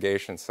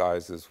aggregation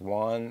size is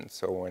 1,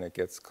 so when it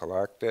gets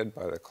collected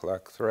by the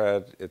collect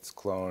thread, its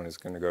clone is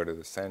going to go to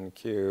the send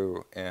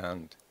queue,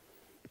 and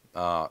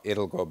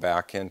it'll go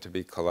back in to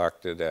be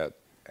collected at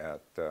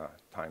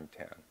time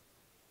 10.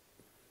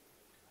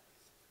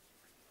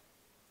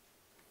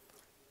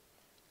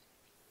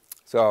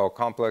 So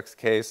complex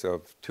case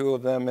of 2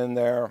 of them in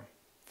there,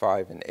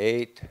 5 and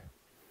 8.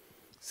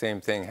 Same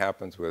thing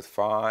happens with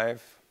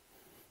 5.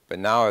 But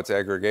now its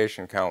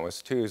aggregation count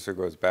was 2, so it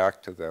goes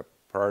back to the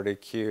priority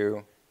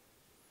queue,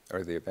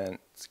 or the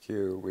events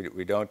queue.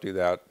 We don't do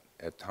that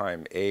at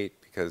time 8,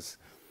 because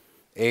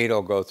 8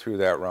 will go through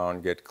that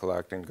round, get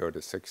collected, and go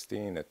to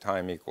 16 at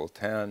time equal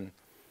 10.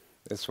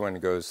 This one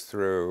goes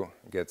through,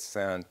 gets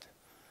sent,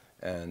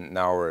 and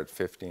now we're at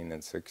 15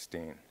 and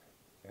 16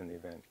 in the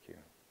event queue.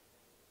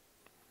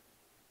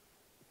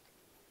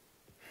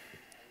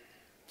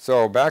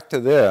 So back to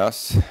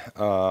this.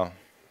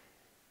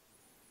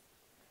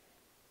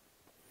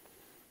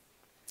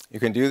 You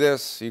can do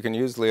this. You can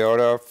use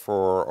Leota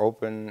for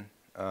open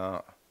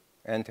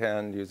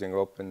end-to-end using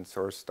open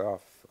source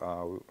stuff.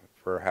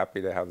 We're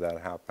happy to have that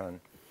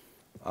happen.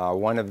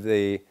 One of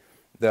the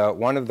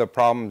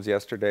problems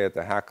yesterday at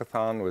the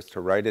hackathon was to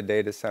write a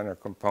data center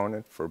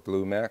component for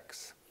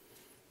Bluemix.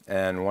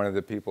 And one of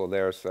the people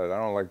there said, I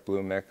don't like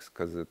Bluemix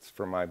because it's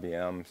from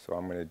IBM, so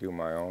I'm going to do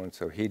my own.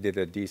 So he did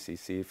a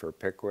DCC for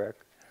Pickwick,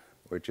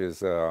 which is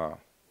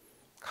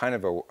kind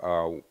of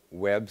a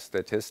web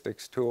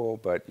statistics tool,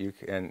 but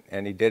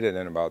and he did it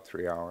in about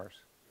 3 hours.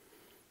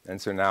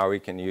 And so now we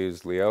can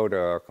use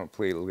Leota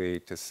completely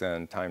to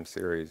send time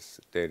series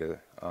data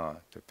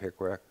to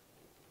Pickwick.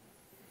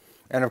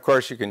 And of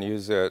course, you can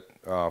use it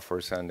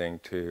for sending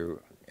to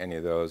any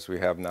of those. We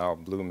have now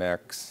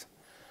Bluemix,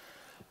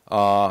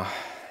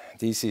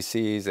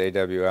 DCCs,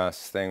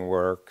 AWS,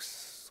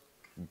 ThingWorks.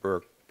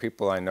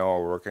 People I know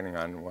are working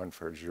on one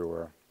for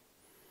Azure.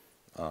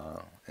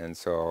 And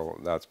so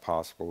that's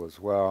possible as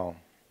well.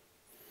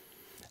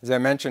 As I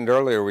mentioned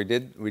earlier, we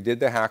did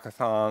the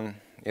hackathon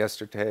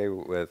yesterday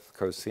with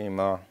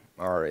Cosima,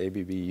 our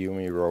ABB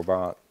Yumi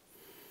robot,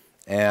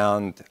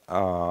 and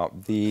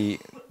the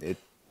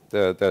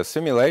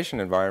simulation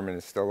environment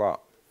is still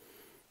up.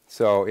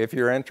 So if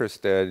you're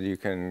interested, you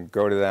can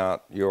go to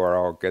that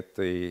URL, get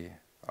the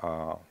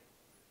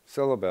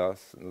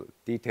syllabus,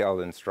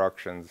 detailed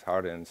instructions how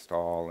to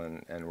install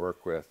and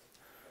work with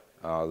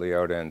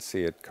liota and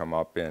see it come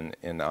up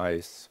in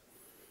ICE.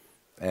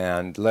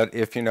 And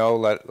if you know,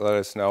 let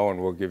us know,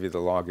 and we'll give you the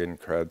login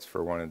creds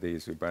for one of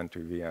these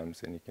Ubuntu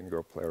VMs, and you can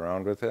go play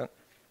around with it.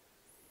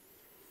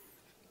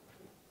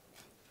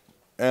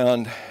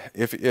 And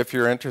if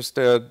you're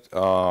interested,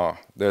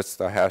 there's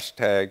the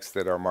hashtags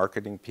that our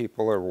marketing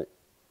people are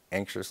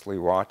anxiously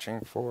watching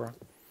for.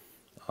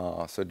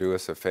 So do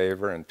us a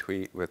favor and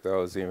tweet with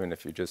those, even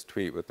if you just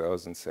tweet with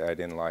those and say, I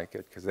didn't like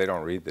it, because they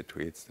don't read the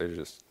tweets, they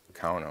just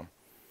count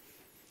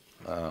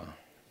them.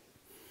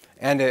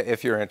 And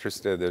if you're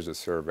interested, there's a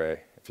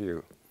survey if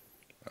you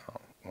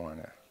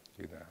want to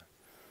do that.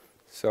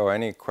 So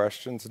any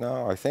questions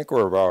now? I think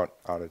we're about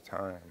out of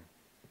time.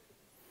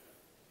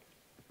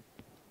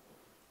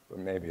 But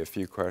maybe a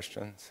few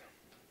questions.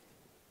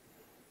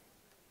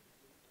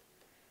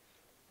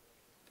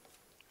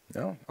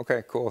 No?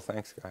 Okay, cool.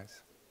 Thanks,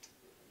 guys.